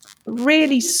it's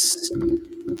really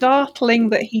startling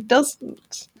that he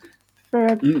doesn't.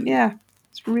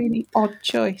 It's a really odd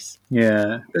choice.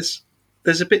 Yeah.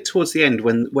 There's a bit towards the end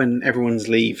when everyone's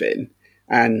leaving,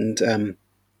 and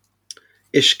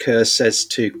Ishka says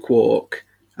to Quark,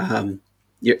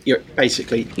 you're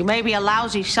basically... You may be a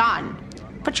lousy son,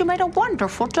 but you made a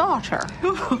wonderful daughter.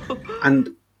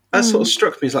 And that sort of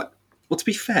struck me as like, well, to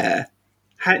be fair,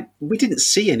 we didn't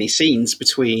see any scenes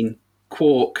between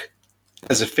Quark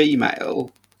as a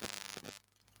female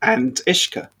and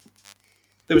Ishka.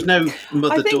 There was no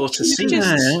mother-daughter scene.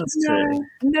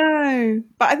 No.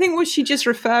 But I think, was she just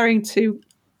referring to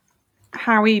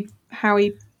how he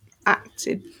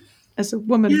acted as a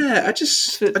woman? Yeah, I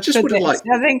just would have liked...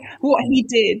 I think what he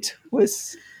did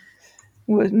was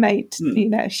made,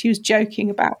 she was joking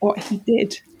about what he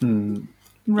did.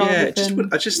 It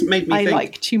just made me think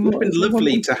liked you more. It would have been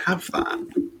lovely to have that.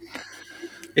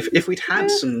 If we'd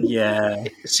had some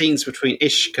scenes between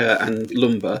Ishka and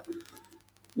Lumber,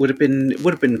 would have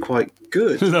been quite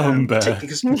good. Lumber. That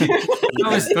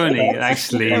was funny,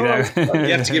 actually. You have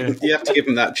to give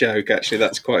him that joke. Actually,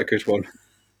 that's quite a good one.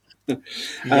 But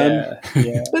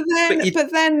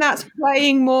then that's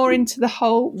playing more into the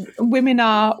whole women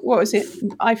are, what was it?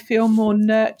 I feel more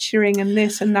nurturing and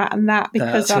this and that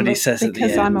because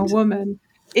I'm a woman.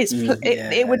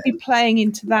 It would be playing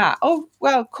into that. Oh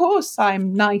well, of course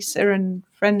I'm nicer and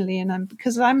friendly, and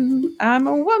because I'm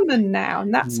a woman now,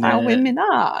 and that's how women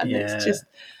are. And it's just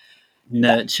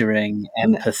nurturing,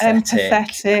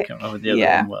 empathetic. I can't remember what the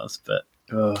other one was, but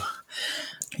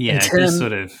it does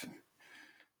sort of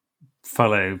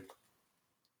follow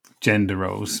gender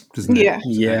roles, doesn't it?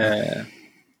 Yeah.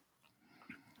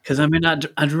 Because I mean,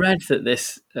 I'd read that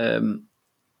this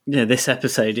this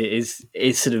episode is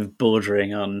sort of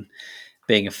bordering on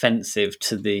being offensive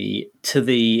to the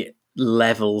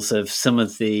levels of some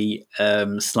of the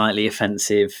slightly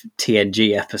offensive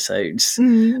TNG episodes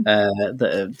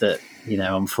that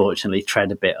unfortunately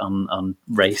tread a bit on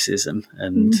racism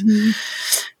and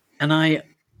I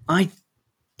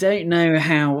don't know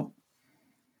how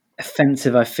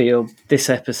offensive I feel this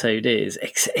episode is,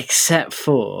 except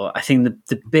for I think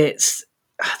the bits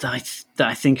that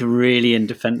I think are really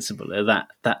indefensible are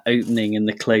that opening and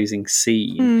the closing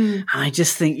scene. And I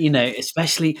just think,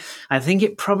 especially I think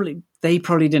they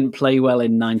probably didn't play well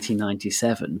in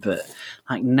 1997, but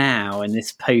like now in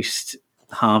this post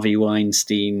Harvey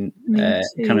Weinstein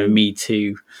kind of Me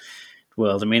Too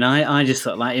world, I mean, I just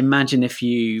thought, like, imagine if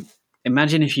you'd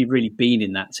really been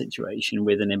in that situation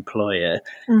with an employer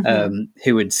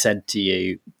who had said to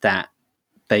you that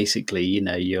basically,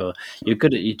 you're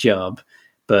good at your job,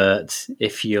 but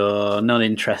if you're not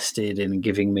interested in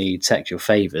giving me sexual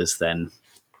favors, then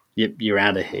you're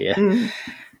out of here.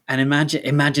 And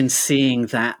imagine seeing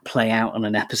that play out on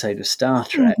an episode of Star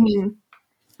Trek,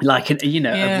 like a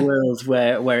world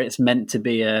where it's meant to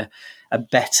be a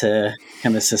better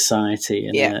kind of society,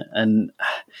 and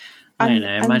I don't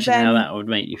know. Imagine how that would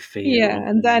make you feel. Yeah,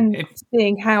 and then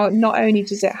seeing how not only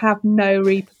does it have no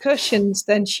repercussions,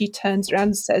 then she turns around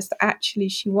and says that actually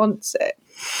she wants it.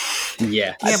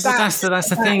 Yeah, but that's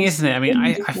the thing, isn't it? I mean,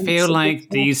 I feel like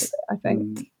the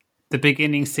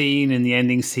beginning scene and the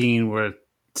ending scene were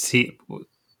sort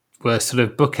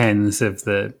of bookends of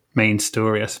the main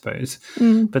story, I suppose,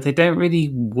 but they don't really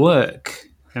work.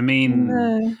 I mean,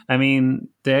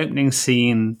 the opening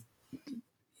scene,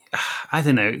 I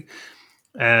don't know.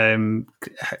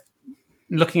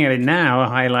 Looking at it now,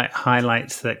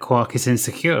 highlights that Quark is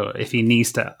insecure if he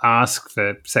needs to ask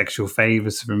for sexual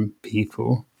favors from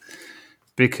people,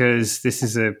 because this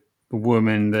is a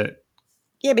woman that.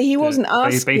 Yeah, but he wasn't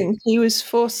asking; he was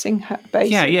forcing her.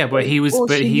 Basically. Yeah, but he was.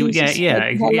 But he,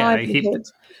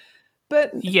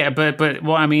 But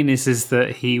what I mean is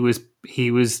that he was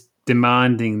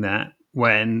demanding that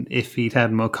when, if he'd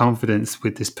had more confidence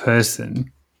with this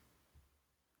person,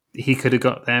 he could have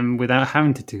got them without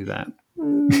having to do that.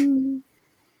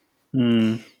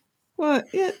 Well,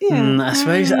 I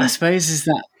suppose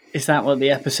is that what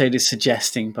the episode is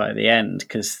suggesting by the end?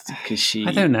 Because she,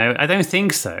 I don't know. I don't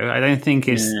think so. I don't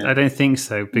think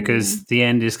so, because the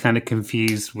end is kind of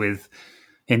confused with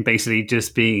him basically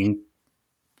just being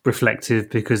reflective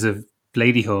because of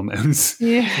lady hormones.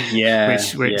 But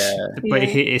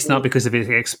it's not because of his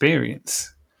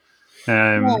experience.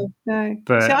 No.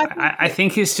 But so I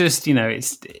think it's just, it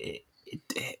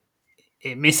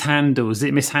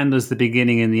mishandles the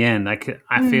beginning and the end. I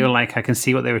feel like I can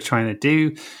see what they were trying to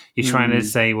do. You're trying to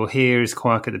say, well, here is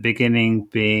Quark at the beginning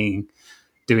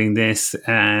doing this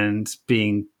and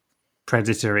being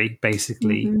predatory,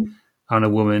 basically, on a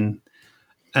woman.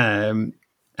 And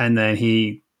then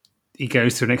he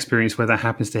goes through an experience where that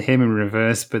happens to him in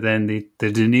reverse, but then the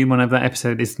denouement of that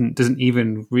episode doesn't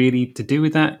even really to do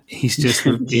with that. He's just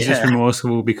just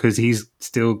remorseful because he's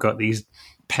still got these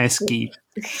pesky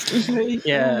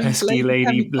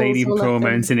lady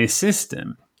hormones in his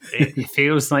system. It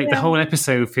feels like the whole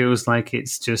episode feels like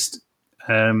it's just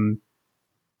the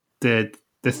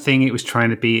thing it was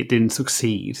trying to be. It didn't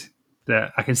succeed.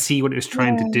 That I can see what it was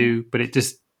trying to do, but it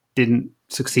just didn't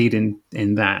succeed in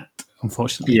that.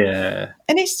 Unfortunately,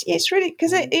 and it's really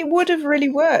because it would have really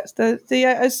worked.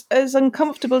 As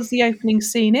uncomfortable as the opening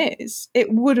scene is,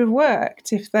 it would have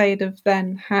worked if they'd have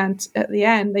then had at the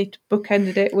end they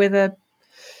bookended it with a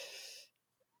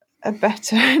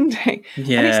better ending.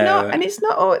 And it's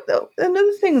not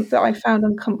another thing that I found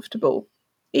uncomfortable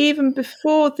even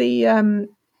before the I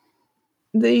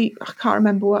can't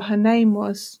remember what her name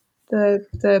was,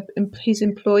 his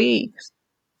employee.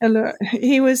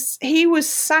 He was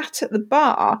sat at the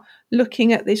bar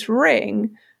looking at this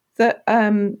ring that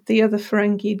the other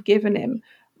Ferengi had given him,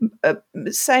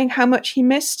 saying how much he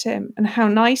missed him and how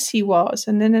nice he was,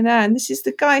 and this is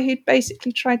the guy who'd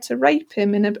basically tried to rape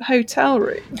him in a hotel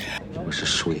room. There was a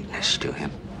sweetness to him,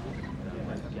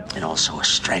 and also a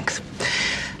strength.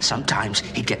 Sometimes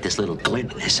he'd get this little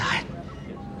glint in his eye.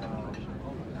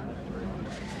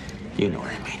 You know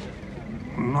what I mean?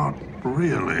 Not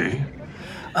really.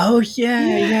 Oh,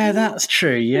 yeah, that's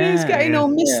true. Yeah, he was getting all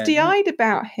misty-eyed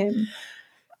about him.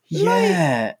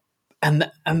 Yeah,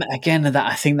 And again, that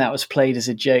I think that was played as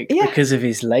a joke because of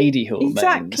his lady hormones.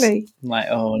 Exactly. Like,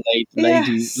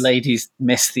 ladies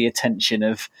miss the attention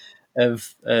of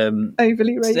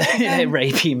overly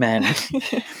rapey men.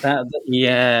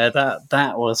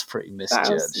 that was pretty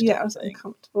misjudged. It was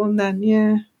uncomfortable. And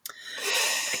then,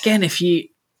 again, if you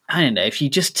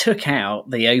just took out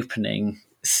the opening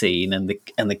scene and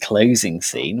the closing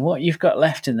scene, what you've got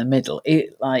left in the middle,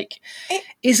 it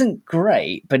isn't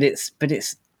great, but it's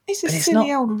a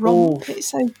silly old romp.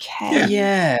 It's okay.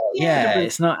 Yeah.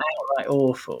 It's not outright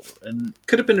awful, and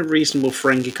could have been a reasonable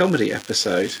Ferengi comedy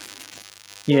episode.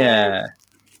 Yeah,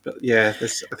 but I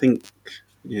think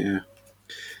the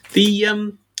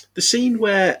scene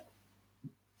where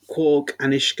Quark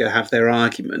and Ishka have their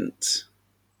argument.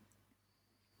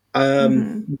 I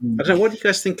don't know. What do you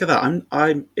guys think of that?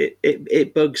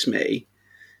 It bugs me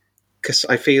because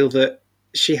I feel that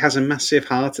she has a massive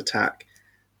heart attack,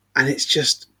 and it's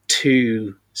just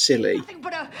too silly. You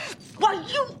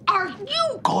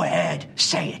go ahead,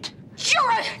 say it.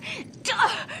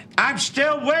 I'm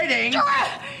still waiting.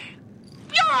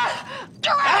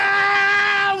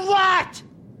 What?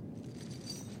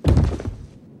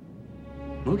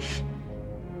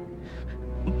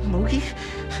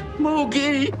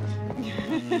 Moogie.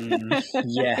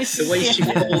 Yes, the way she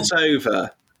falls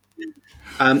over.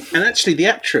 And actually, the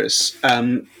actress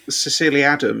Cecilia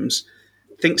Adams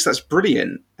thinks that's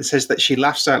brilliant and says that she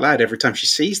laughs out loud every time she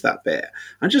sees that bit.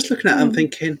 I'm just looking at her and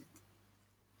thinking,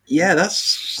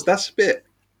 that's a bit.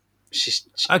 She's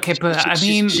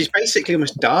basically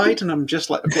almost died, and I'm just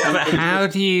like, how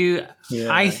do you? Yeah.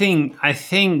 I think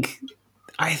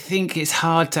it's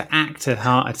hard to act a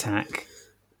heart attack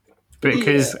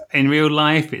because in real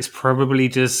life it's probably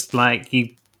just like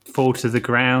you fall to the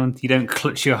ground, you don't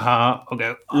clutch your heart or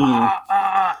go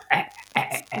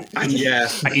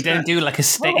you don't do like a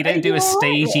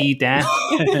stagey death.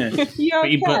 But you're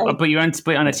on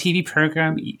a TV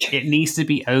program. It needs to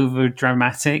be over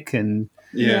dramatic and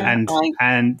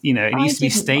it needs to be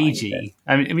stagey.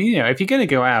 I mean, if you're going to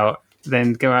go out,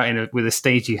 then go out with a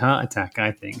stagey heart attack.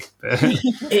 I think, but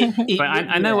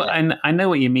I know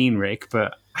what you mean, Rick.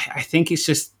 But I think it's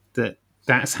just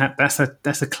that's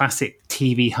a classic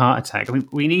TV heart attack. I mean,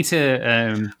 we need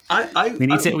to we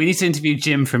need to interview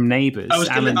Jim from Neighbours. I was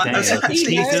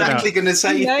exactly going to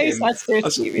say him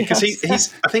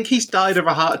because I think he's died of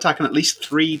a heart attack in at least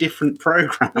 3 different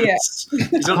programs. Yeah.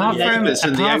 He's on Neighbours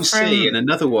and the OC and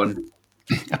another one.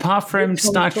 Apart from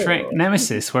Star Trek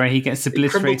Nemesis, where he gets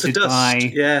obliterated by...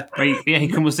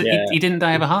 he didn't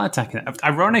die of a heart attack.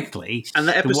 Ironically, and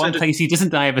the one place he doesn't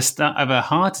die of a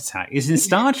heart attack is in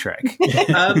Star Trek.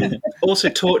 Also,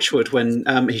 Torchwood, when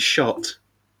he's shot.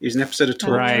 He was an episode of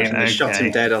Torchwood, and they shot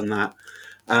him dead on that.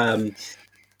 But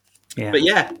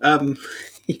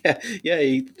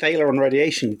Thaler on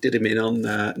Radiation did him in on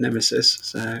Nemesis.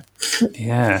 So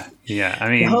yeah. I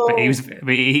mean, but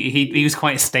he was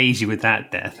quite stagey with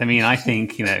that death. I mean, I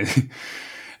think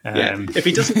if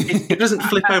he doesn't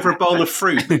flip over a bowl of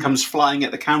fruit that comes flying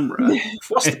at the camera,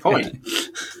 what's the point?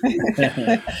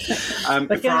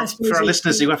 For our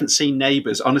listeners who haven't seen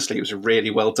Neighbours, honestly, it was a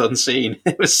really well done scene.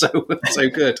 It was so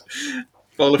good.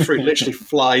 Bowl of fruit literally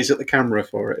flies at the camera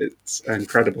for it. It's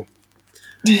incredible.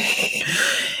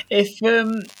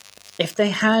 If they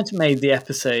had made the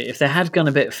episode, if they had gone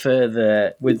a bit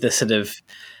further with the sort of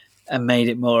and made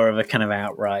it more of a kind of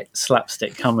outright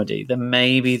slapstick comedy, then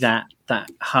maybe that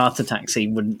heart attack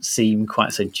scene wouldn't seem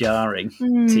quite so jarring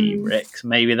to you, Rick.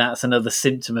 Maybe that's another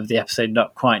symptom of the episode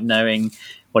not quite knowing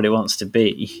what it wants to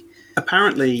be.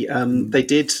 Apparently, they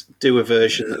did do a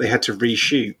version that they had to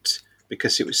reshoot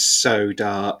because it was so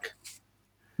dark.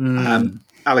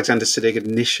 Alexander Siddig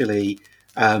initially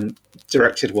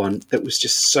directed one that was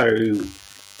just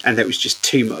and it was just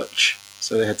too much,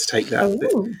 so they had to take that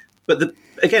bit. But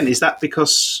again, is that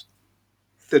because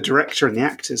the director and the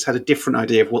actors had a different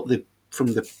idea of what the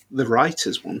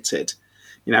writers wanted,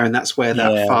 and that's where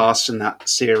that farce and that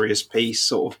serious piece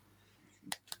sort of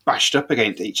bashed up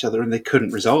against each other and they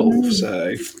couldn't resolve.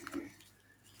 So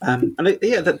when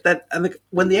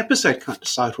the episode can't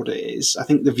decide what it is, I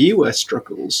think the viewer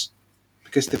struggles.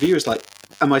 Because the viewer's like,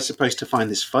 am I supposed to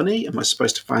find this funny? Am I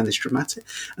supposed to find this dramatic?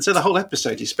 And so the whole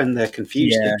episode, you spend there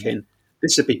confused thinking,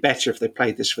 this would be better if they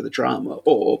played this for the drama,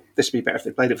 or this would be better if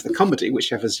they played it for the comedy,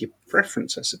 whichever's your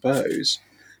preference, I suppose.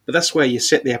 But that's where you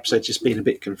sit the episode just being a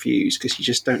bit confused, because you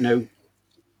just don't know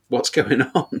what's going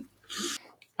on.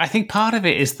 I think part of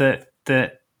it is that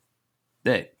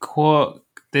Quark,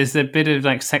 there's a bit of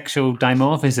like sexual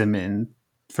dimorphism in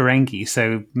Ferengi,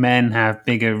 so men have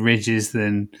bigger ridges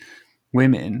than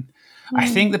women. I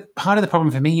think that part of the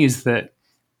problem for me is that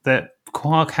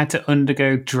Quark had to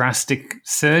undergo drastic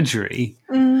surgery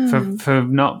for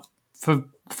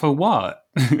what?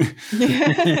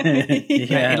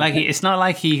 Yeah. Like it's not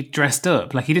like he dressed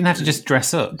up. Like he didn't have to just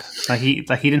dress up. Like he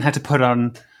didn't have to put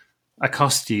on a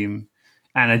costume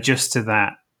and adjust to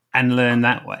that and learn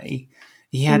that way.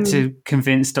 He had to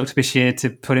convince Dr. Bashir to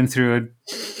put him through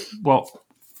what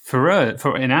for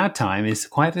in our time is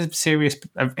quite a serious,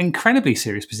 incredibly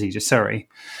serious procedure. Sorry,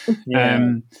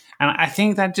 and I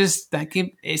think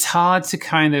it's hard to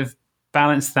kind of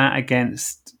balance that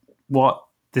against what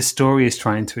the story is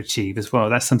trying to achieve as well.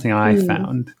 That's something I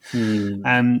found.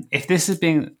 If this had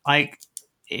been like,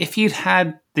 if you'd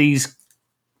had these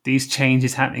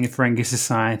changes happening in Ferengi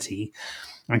society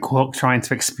and Quark trying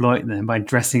to exploit them by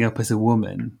dressing up as a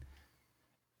woman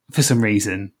for some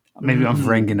reason, maybe on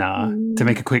Ferenginar to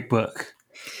make a quick buck.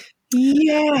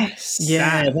 Yes.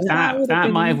 Yeah, that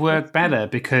might have worked better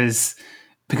because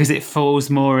it falls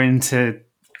more into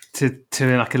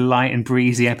like a light and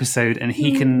breezy episode, and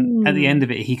he can at the end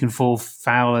of it he can fall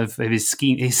foul of his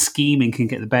scheme. His scheming can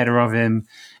get the better of him,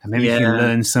 and maybe he can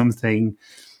learn something.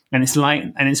 And it's light,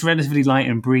 and it's relatively light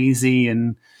and breezy,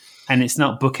 and it's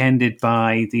not bookended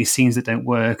by these scenes that don't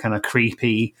work and are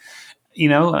creepy. You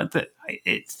know,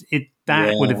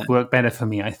 that would have worked better for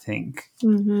me, I think.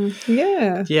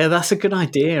 Yeah, that's a good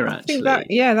idea. Actually, I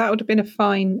think that would have been a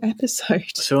fine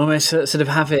episode. So almost sort of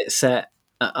have it set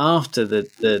after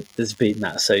there's been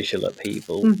that social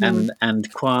upheaval,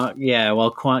 and Quark,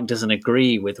 while Quark doesn't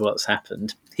agree with what's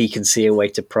happened, he can see a way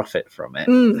to profit from it,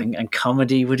 and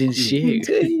comedy would ensue.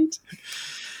 Indeed.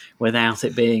 Without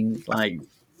it being like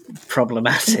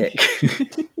problematic.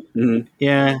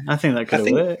 Yeah, I think that could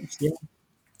have worked. Yeah.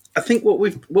 I think what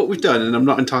we've done, and I'm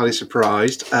not entirely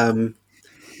surprised,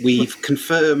 we've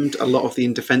confirmed a lot of the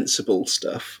indefensible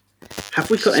stuff. Have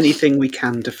we got anything we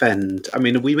can defend? I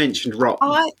mean, we mentioned Ron,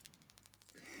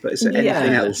 but is there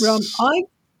anything else? Ron,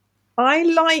 I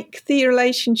like the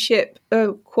relationship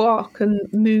of Quark and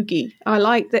Moogie. I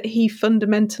like that he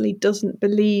fundamentally doesn't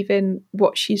believe in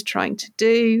what she's trying to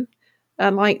do. I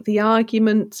like the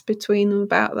arguments between them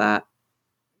about that.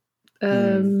 I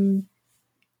don't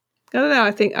know.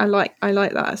 I think I like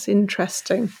that. It's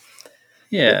interesting.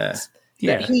 Yeah.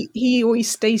 That he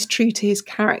always stays true to his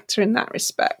character in that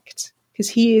respect, because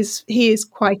he is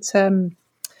quite he's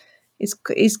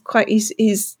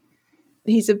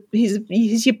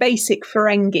your basic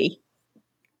Ferengi,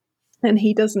 and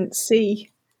he doesn't see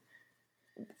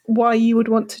why you would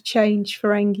want to change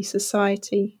Ferengi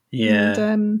society. He's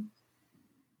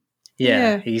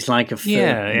like a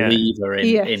believer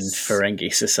in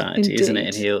Ferengi society. Indeed. Isn't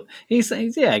it? And he's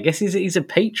I guess he's a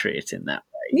patriot in that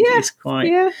way. Yeah, he's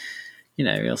quite you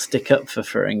know, he'll stick up for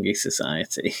Ferengi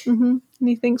society. And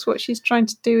he thinks what she's trying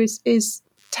to do is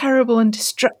terrible and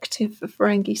destructive for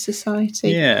Ferengi society.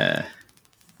 Yeah.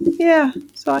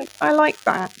 So I like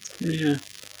that. Yeah.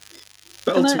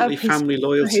 But ultimately, family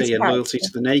loyalty and loyalty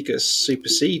to the Nagus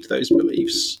supersede those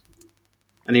beliefs,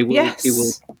 and he will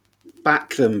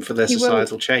back them for their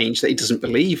societal change that he doesn't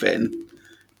believe in,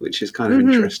 which is kind of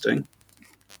interesting.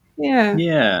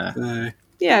 Yeah,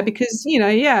 because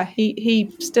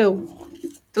he still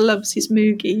loves his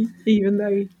Moogie, even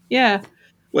though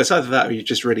well, it's either that or he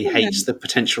just really hates the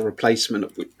potential replacement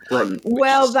of Brunt.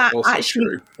 Well, that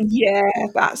actually,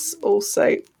 that's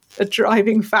also a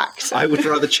driving factor. I would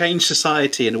rather change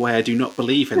society in a way I do not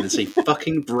believe in than see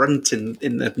fucking Brunt in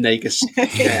the Nagus.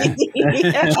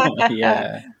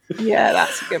 Yeah,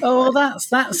 that's a good point. Oh, well,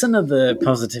 that's another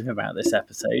positive about this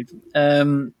episode.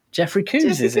 Jeffrey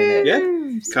Combs is in it. Yeah,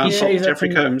 can't fault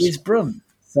Jeffrey Combs. He's Brunt.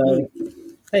 So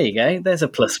there you go. There's a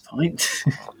plus point.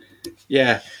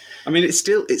 Yeah. I mean, it's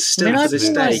still to this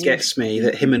day gets me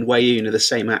that him and Weyoun are the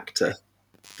same actor.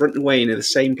 Brunt and Weyoun are the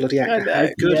same bloody actor. How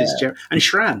good is Jerry? And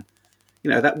Shran.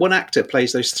 You know, that one actor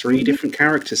plays those three different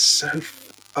characters so...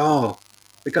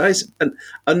 the guy's an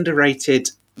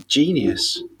underrated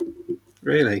genius.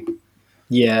 Really.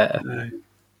 Yeah.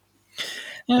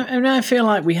 And I feel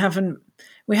like we haven't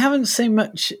so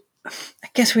much... I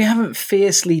guess we haven't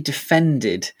fiercely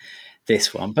defended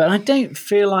this one, but I don't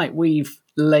feel like we've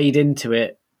laid into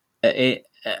it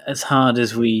as hard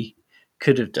as we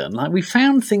could have done. Like, we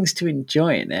found things to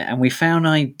enjoy in it, and we found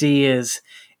ideas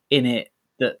in it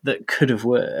that could have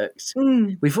worked.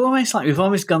 We've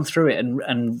almost gone through it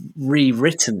and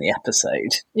rewritten the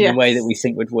episode in a way that we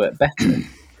think would work better.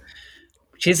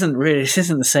 Which isn't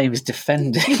the same as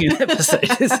defending an episode,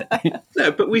 is it?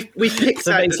 No, but we picked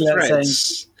out the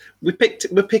threads.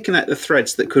 We're picking out the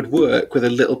threads that could work with a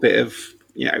little bit of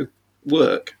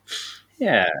work.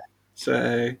 Yeah.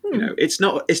 So it's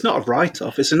not a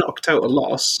write-off. It's not a total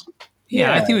loss.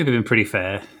 Yeah, I think we've been pretty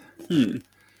fair.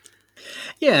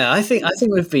 Yeah, I think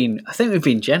we've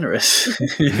been generous.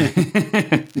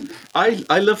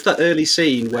 I love that early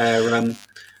scene where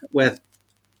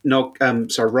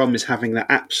Rom is having that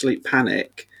absolute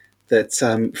panic that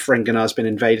Ferenginar's been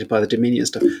invaded by the Dominion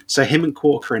stuff. So him and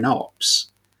Quark are in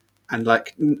ops, and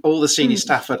like all the senior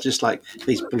staff are just like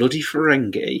these bloody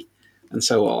Ferengi and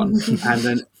so on. And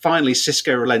then finally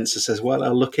Sisko relents and says, "Well,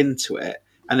 I'll look into it."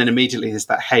 And then immediately there's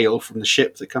that hail from the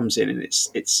ship that comes in, and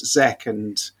it's Zek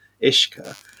and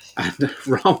Ishka. And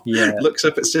Rom looks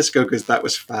up at Sisko because that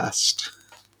was fast,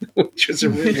 which was a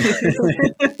really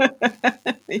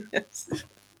Yes.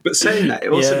 But saying that,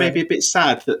 it also made me a bit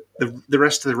sad that the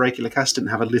rest of the regular cast didn't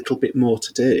have a little bit more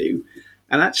to do.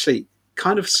 And actually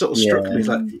kind of sort of struck me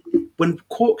like when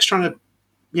Quark's trying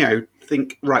to,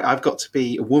 think, right, I've got to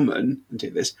be a woman and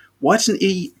do this, why doesn't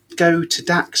he go to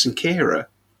Dax and Kira?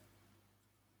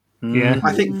 Yeah.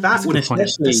 I think that would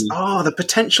especially the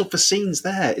potential for scenes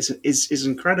there is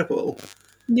incredible.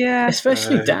 Yeah.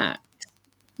 especially Dax.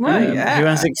 Well, Who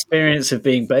has experience of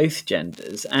being both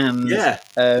genders, and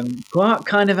Quark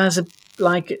kind of has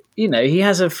he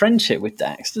has a friendship with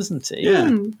Dax, doesn't he?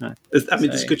 Yeah,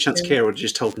 there's a good chance Kira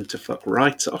just told him to fuck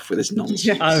right off with his nonsense.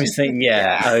 Yes. I was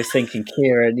thinking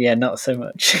Kira, not so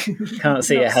much. Can't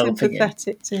see not it helping him.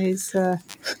 sympathetic to his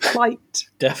plight.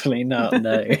 Definitely not.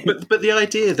 No, but the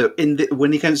idea that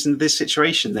when he comes into this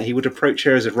situation, that he would approach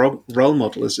her as a role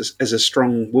model, as a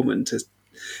strong woman to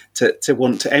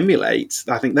want to emulate,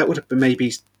 I think that would have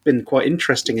been quite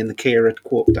interesting in the Kira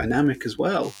Quark dynamic as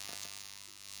well.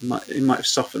 It might have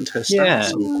softened her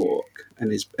stance on Quark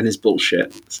and his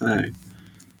bullshit. So,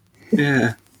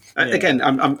 yeah. Again,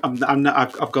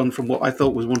 I've gone from what I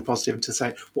thought was one positive to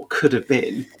say what could have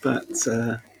been, but.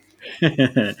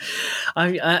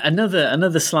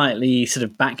 Another slightly sort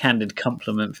of backhanded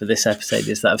compliment for this episode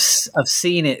is that I've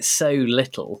seen it so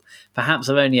little. Perhaps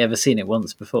I've only ever seen it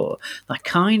once before. I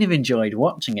kind of enjoyed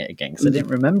watching it again because I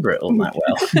didn't remember it all that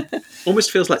well.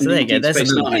 Almost feels like so there you go. There's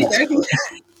Space Nine.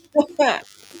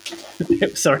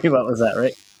 Sorry, what was that,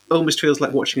 Rick? Almost feels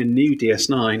like watching a new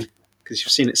DS9 because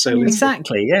you've seen it so little.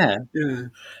 Exactly. Yeah.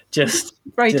 Just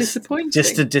disappointing.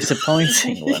 Just a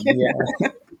disappointing one. Yeah.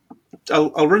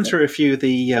 I'll run through a few of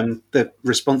the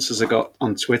responses I got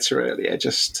on Twitter earlier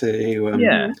just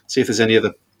to see if there's any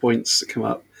other points that come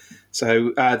up.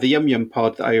 So the Yum Yum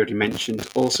Pod that I already mentioned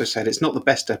also said it's not the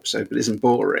best episode, but isn't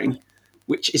boring,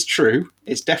 which is true.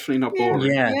 It's definitely not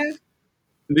boring. Yeah.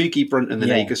 Moogie, Brunt, and the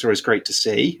Nagus are always great to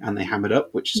see, and they hammered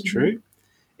up, which is true.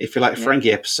 If you like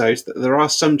Ferengi episodes, there are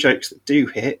some jokes that do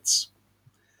hit.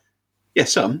 Yeah,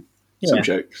 some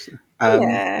jokes.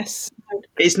 Yes.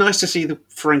 It's nice to see the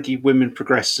Ferengi women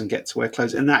progress and get to wear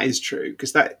clothes, and that is true,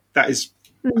 because that is,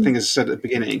 I think, as I said at the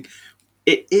beginning,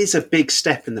 it is a big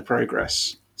step in the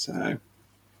progress. So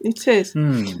it is.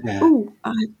 Yeah. Oh,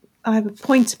 I have a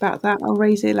point about that. I'll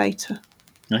raise it later.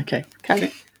 Okay.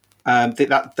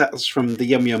 That's from the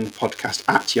Yum Yum podcast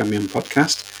at Yum Yum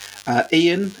Podcast.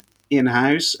 Ian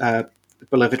Howes,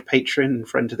 beloved patron and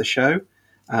friend of the show,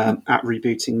 at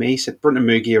Rebooting Me, said Brunt and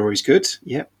Moogie are always good.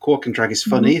 Yeah, Quark and Drag is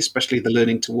funny, especially the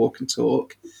learning to walk and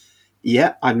talk.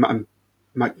 Yeah, I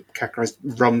might characterise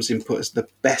Rom's input as the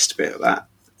best bit of that.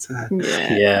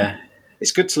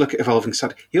 It's good to look at evolving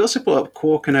side. He also brought up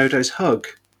Quark and Odo's hug,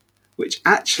 which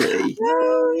actually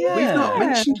we've not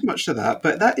mentioned much of that,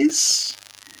 but that is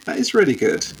really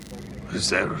good. Is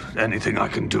there anything I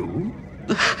can do?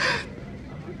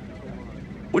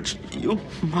 Would you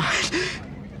mind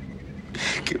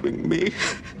giving me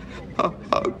a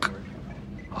hug?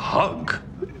 A hug?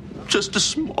 Just a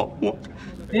small one.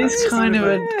 It's kind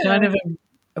of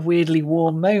a weirdly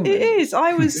warm moment. It is.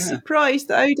 I was surprised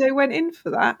that Odo went in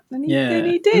for that, and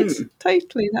he did.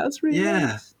 Totally, that was really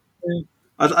nice.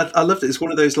 I loved it. It's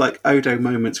one of those like Odo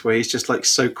moments where he's just like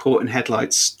so caught in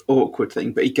headlights, awkward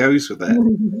thing, but he goes with it.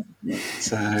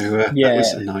 So that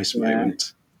was a nice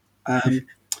moment.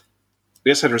 We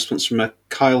also had a response from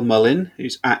Kyle Mullin,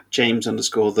 who's at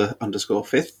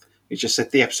James_the_5th, who just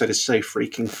said the episode is so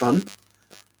freaking fun.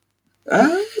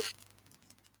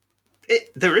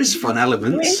 There is fun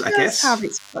elements, I guess. It does have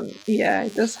its fun. Yeah,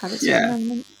 it does have its fun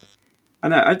elements. I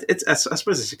know. I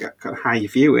suppose it's kind of how you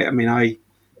view it. I mean,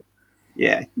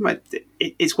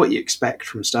 it's what you expect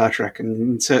from Star Trek, and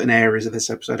in certain areas of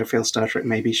this episode, I feel Star Trek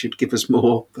maybe should give us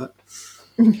more. But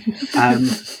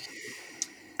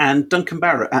and Duncan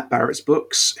Barrett at Barrett's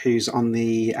Books, who's on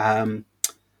the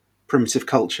Primitive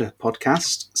Culture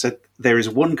podcast, said there is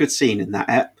one good scene in that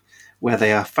ep where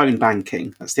they are phone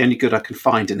banking. That's the only good I can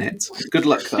find in it. Good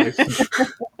luck, though.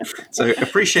 So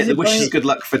appreciate the wishes. Good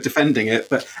luck for defending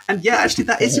it. Actually,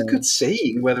 that is a good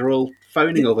scene where they're all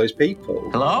phoning all those people.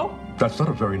 Hello? That's not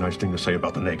a very nice thing to say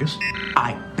about the Negus.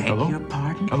 I beg your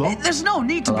pardon? Hello? There's no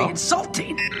need to be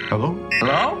insulting. Hello?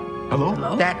 Hello?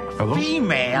 Hello? That Hello?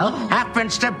 female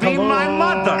happens to be my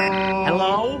mother.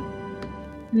 Hello?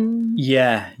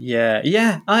 Yeah.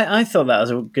 I thought that was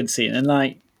a good scene, and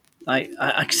I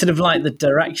sort of like the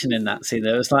direction in that scene.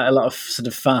 There was like a lot of sort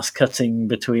of fast cutting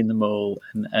between them all,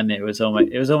 and it was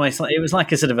almost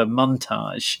like a sort of a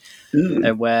montage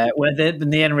where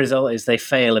the end result is they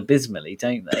fail abysmally,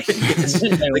 don't they?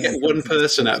 They get one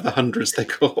person out of the hundreds they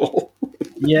call.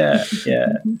 Yeah.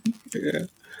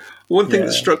 One thing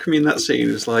that struck me in that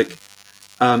scene was like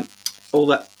all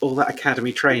that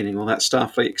academy training, all that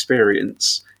Starfleet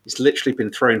experience. He's literally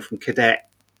been thrown from cadet,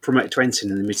 promoted to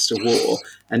ensign in the midst of war,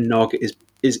 and Nog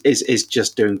is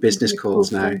just doing business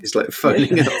calls now. He's like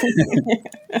phoning up.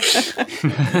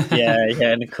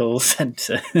 in a call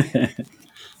centre.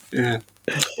 Yeah.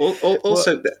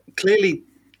 Also, clearly,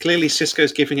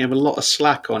 Sisko's giving him a lot of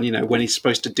slack on, when he's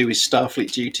supposed to do his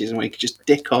Starfleet duties and when he could just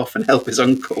dick off and help his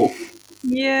uncle.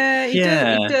 Yeah, he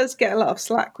does get a lot of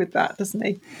slack with that, doesn't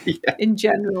he? Yeah. In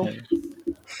general.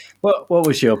 What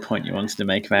was your point you wanted to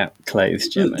make about clothes,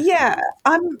 Gemma? Yeah,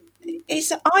 I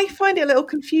find it a little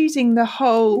confusing, the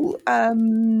whole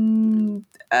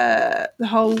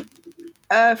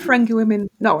Ferengi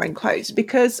women not wearing clothes,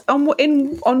 because on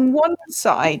one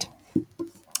side,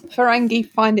 Ferengi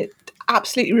find it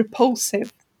absolutely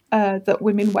repulsive that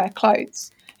women wear clothes.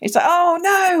 It's like, oh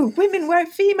no,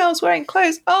 females wearing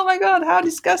clothes. Oh my God, how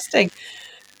disgusting.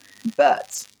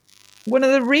 But one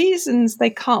of the reasons they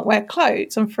can't wear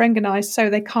clothes on Ferengi is so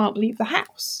they can't leave the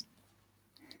house.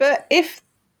 But if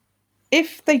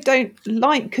they don't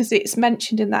like, because it's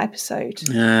mentioned in that episode,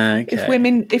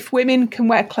 if women can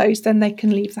wear clothes, then they can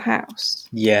leave the house.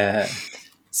 Yeah.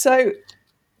 So,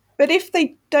 but if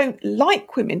they don't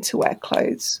like women to wear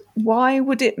clothes, why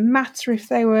would it matter if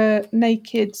they were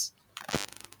naked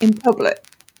in public?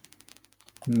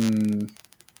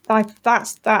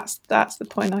 That's the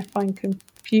point I find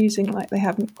confusing. Like they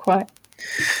haven't quite.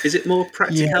 Is it more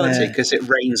practicality because it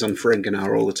rains on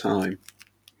Ferenginar all the time?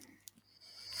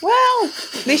 Well,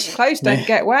 at least your clothes don't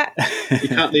get wet. You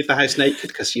can't leave the house naked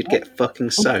because you'd get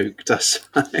fucking soaked, I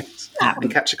suppose, and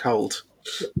catch a cold.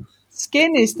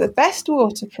 Skin is the best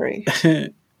waterproof.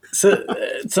 So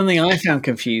something I found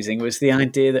confusing was the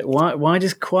idea that why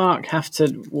does Quark have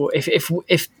to? If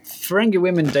Ferengi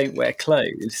women don't wear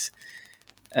clothes,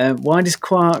 why does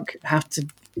Quark have to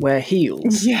wear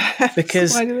heels? Yeah,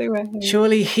 because why do they wear heels?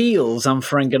 Surely heels on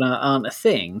Ferenginar aren't a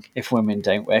thing if women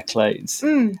don't wear clothes.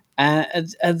 Are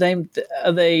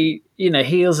they?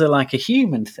 Heels are like a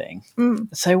human thing.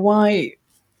 So why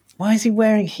is he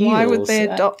wearing heels? Why would they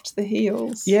adopt the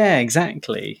heels? Yeah,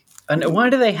 exactly. And why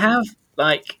do they have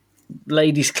like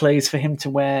ladies' clothes for him to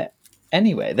wear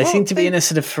anyway? They seem to be in a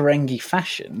sort of Ferengi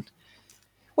fashion.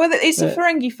 Well, it's a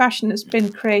Ferengi fashion that's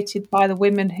been created by the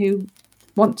women who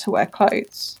want to wear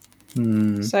clothes.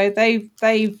 So they've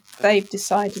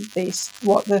decided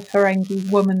what the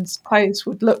Ferengi woman's clothes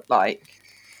would look like.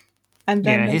 And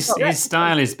then his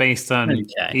style is based on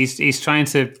he's trying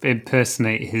to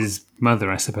impersonate his mother,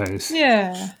 I suppose.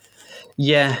 Yeah,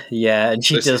 and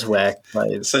she does wear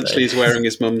clothes. Essentially, he's wearing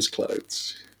his mum's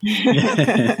clothes.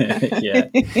 Yeah.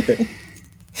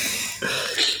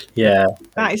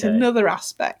 That is another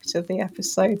aspect of the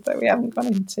episode that we haven't gone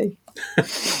into.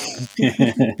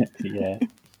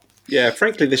 Yeah,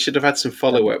 frankly, they should have had some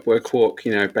follow-up where Quark,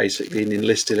 basically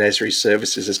enlisted Ezri's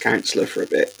services as counsellor for a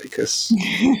bit, because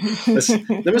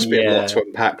there must be a lot to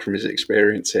unpack from his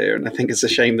experience here, and I think it's a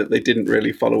shame that they didn't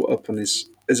really follow up on his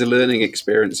as a learning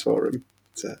experience for him.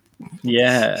 So.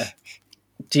 Yeah.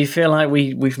 Do you feel like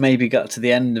we've maybe got to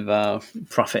the end of our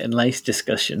Prophet and Lace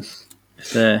discussion?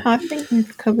 I think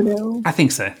we've covered it all. I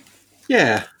think so.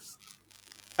 Yeah.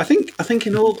 I think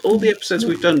in all the episodes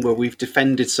we've done where we've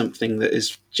defended something that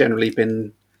has generally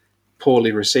been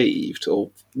poorly received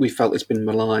or we felt it's been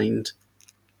maligned,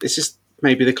 this is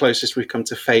maybe the closest we've come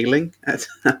to failing at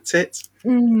it.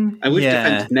 And we've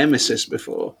defended Nemesis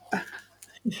before.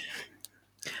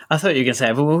 I thought you were going to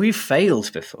say, well, we've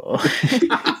failed before.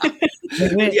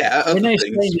 We're no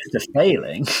strangers to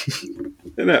failing.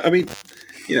 No, I mean,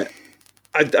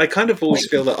 I kind of always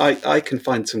feel that I can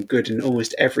find some good in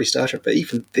almost every Star Trek, but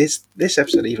even this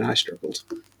episode, even I struggled.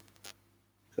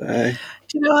 So,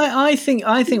 I think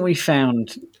we found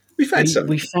some.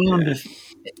 We found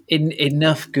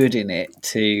enough good in it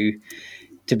to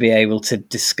to be able to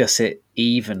discuss it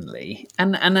evenly,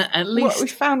 and at least we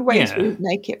found ways to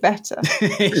make it better.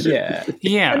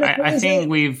 I think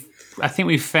we've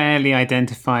fairly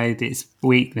identified its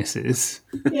weaknesses.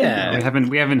 Yeah, we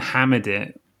haven't hammered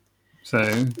it. So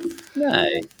no.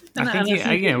 I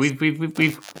think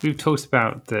we've talked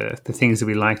about the things that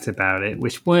we liked about it,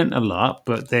 which weren't a lot,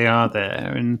 but they are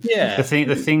there, and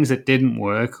the things that didn't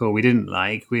work or we didn't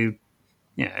like,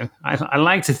 I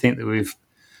like to think that we've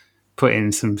put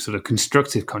in some sort of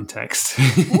constructive context.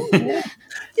 We've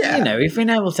been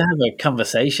able to have a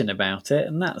conversation about it,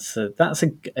 and that's a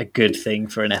good thing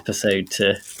for an episode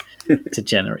to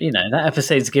generate. That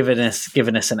episode's given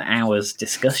us an hour's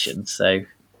discussion, so.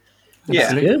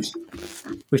 Yeah, good.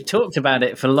 We've talked about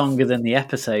it for longer than the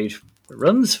episode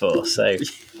runs for, so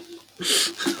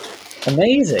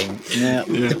amazing. Now,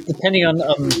 depending on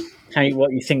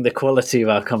what you think the quality of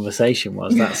our conversation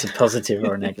was, that's a positive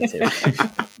or a negative.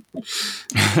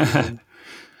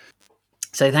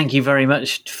 So, thank you very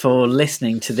much for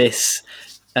listening to this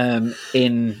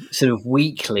in sort of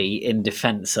weekly in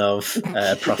defence of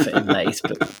Prophet and Lace,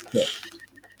 but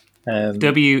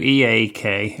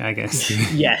WEAK, I guess.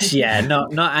 Yes, yeah,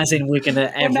 not as in we're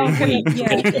gonna every week we're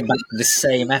gonna come back to the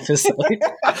same episode.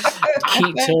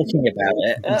 Keep talking about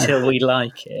it until we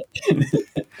like it.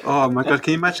 Oh my god,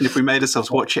 can you imagine if we made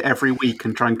ourselves watch it every week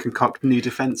and try and concoct new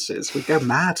defences? We'd go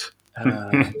mad.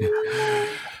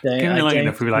 Give me long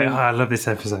enough, we'd be like, I love this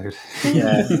episode.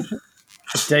 Yeah.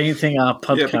 I don't think our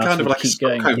podcast will keep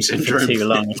going for too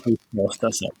long if we forced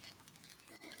ourselves.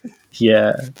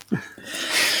 Yeah.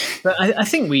 But I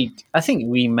think we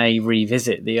may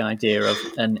revisit the idea of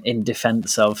an in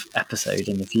defence of episode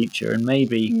in the future, and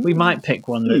maybe we might pick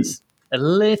one that's a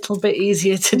little bit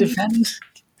easier to defend.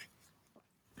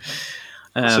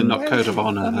 So not Code of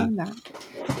Honor.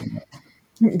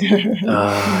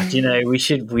 We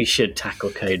should tackle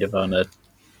Code of Honor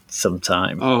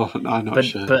sometime. Oh, I'm not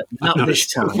sure. But not this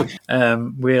time.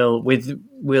 We'll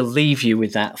leave you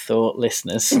with that thought,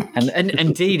 listeners. And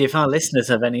indeed, if our listeners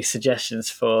have any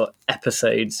suggestions for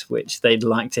episodes which they'd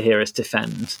like to hear us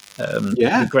defend, it'd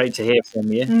be great to hear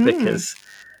from you, because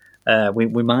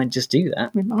we might just do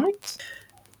that. We might.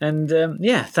 And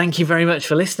thank you very much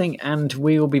for listening, and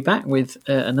we will be back with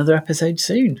another episode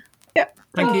soon.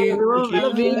 Thank you.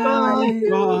 Love you. Bye.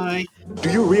 Bye. Do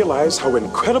you realize how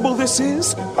incredible this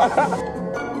is?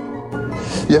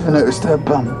 You ever noticed her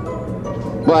bum?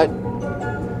 What?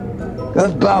 Her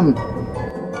bum.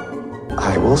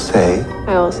 I will say.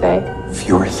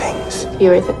 Fewer things.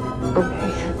 Okay.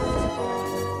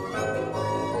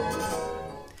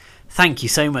 Thank you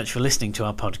so much for listening to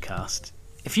our podcast.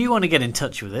 If you want to get in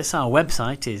touch with us, our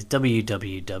website is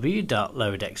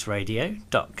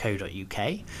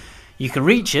www.lowerdexradio.co.uk. You can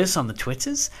reach us on the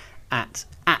Twitters at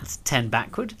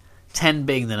 10backward, 10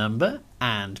 being the number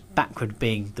and backward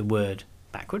being the word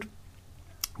backward.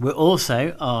 We're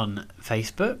also on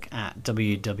Facebook at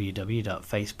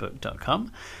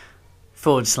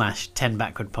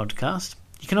www.facebook.com/10backward podcast.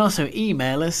 You can also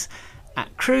email us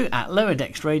at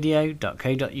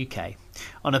crew@lowerdexradio.co.uk.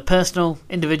 On a personal,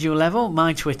 individual level,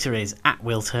 my Twitter is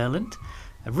 @WiltHurland.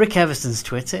 Rick Everson's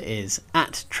Twitter is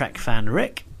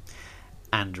 @TrekFanRick.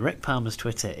 And Rick Palmer's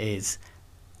Twitter is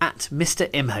 @Mr.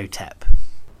 Imhotep.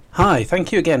 Hi,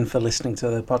 thank you again for listening to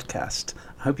the podcast.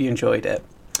 I hope you enjoyed it.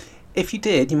 If you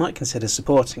did, you might consider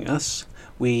supporting us.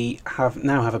 We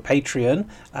now have a Patreon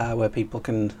where people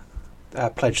can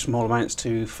pledge small amounts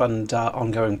to fund our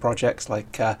ongoing projects,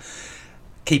 like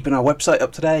keeping our website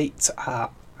up to date,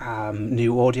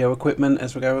 new audio equipment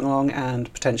as we're going along,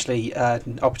 and potentially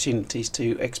opportunities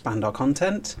to expand our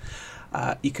content.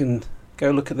 You can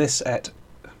go look at this at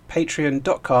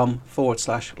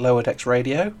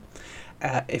patreon.com/lowerdexradio.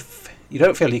 If you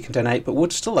don't feel you can donate but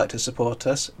would still like to support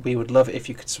us, we would love it if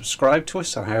you could subscribe to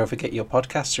us on however you get your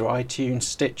podcasts, through iTunes,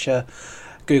 Stitcher,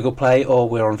 Google Play, or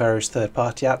we're on various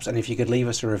third-party apps. And if you could leave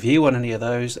us a review on any of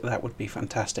those, that would be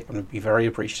fantastic and would be very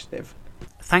appreciative.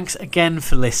 Thanks again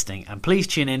for listening, and please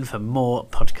tune in for more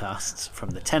podcasts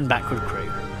from the 10 Backward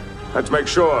crew. Let's make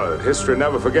sure that history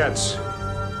never forgets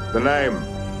the name.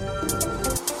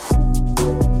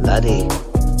 Laddie,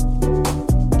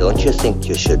 don't you think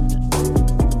you should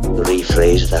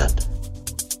rephrase that?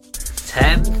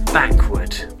 10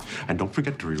 Backward. And don't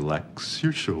forget to relax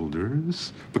your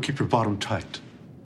shoulders, but keep your bottom tight.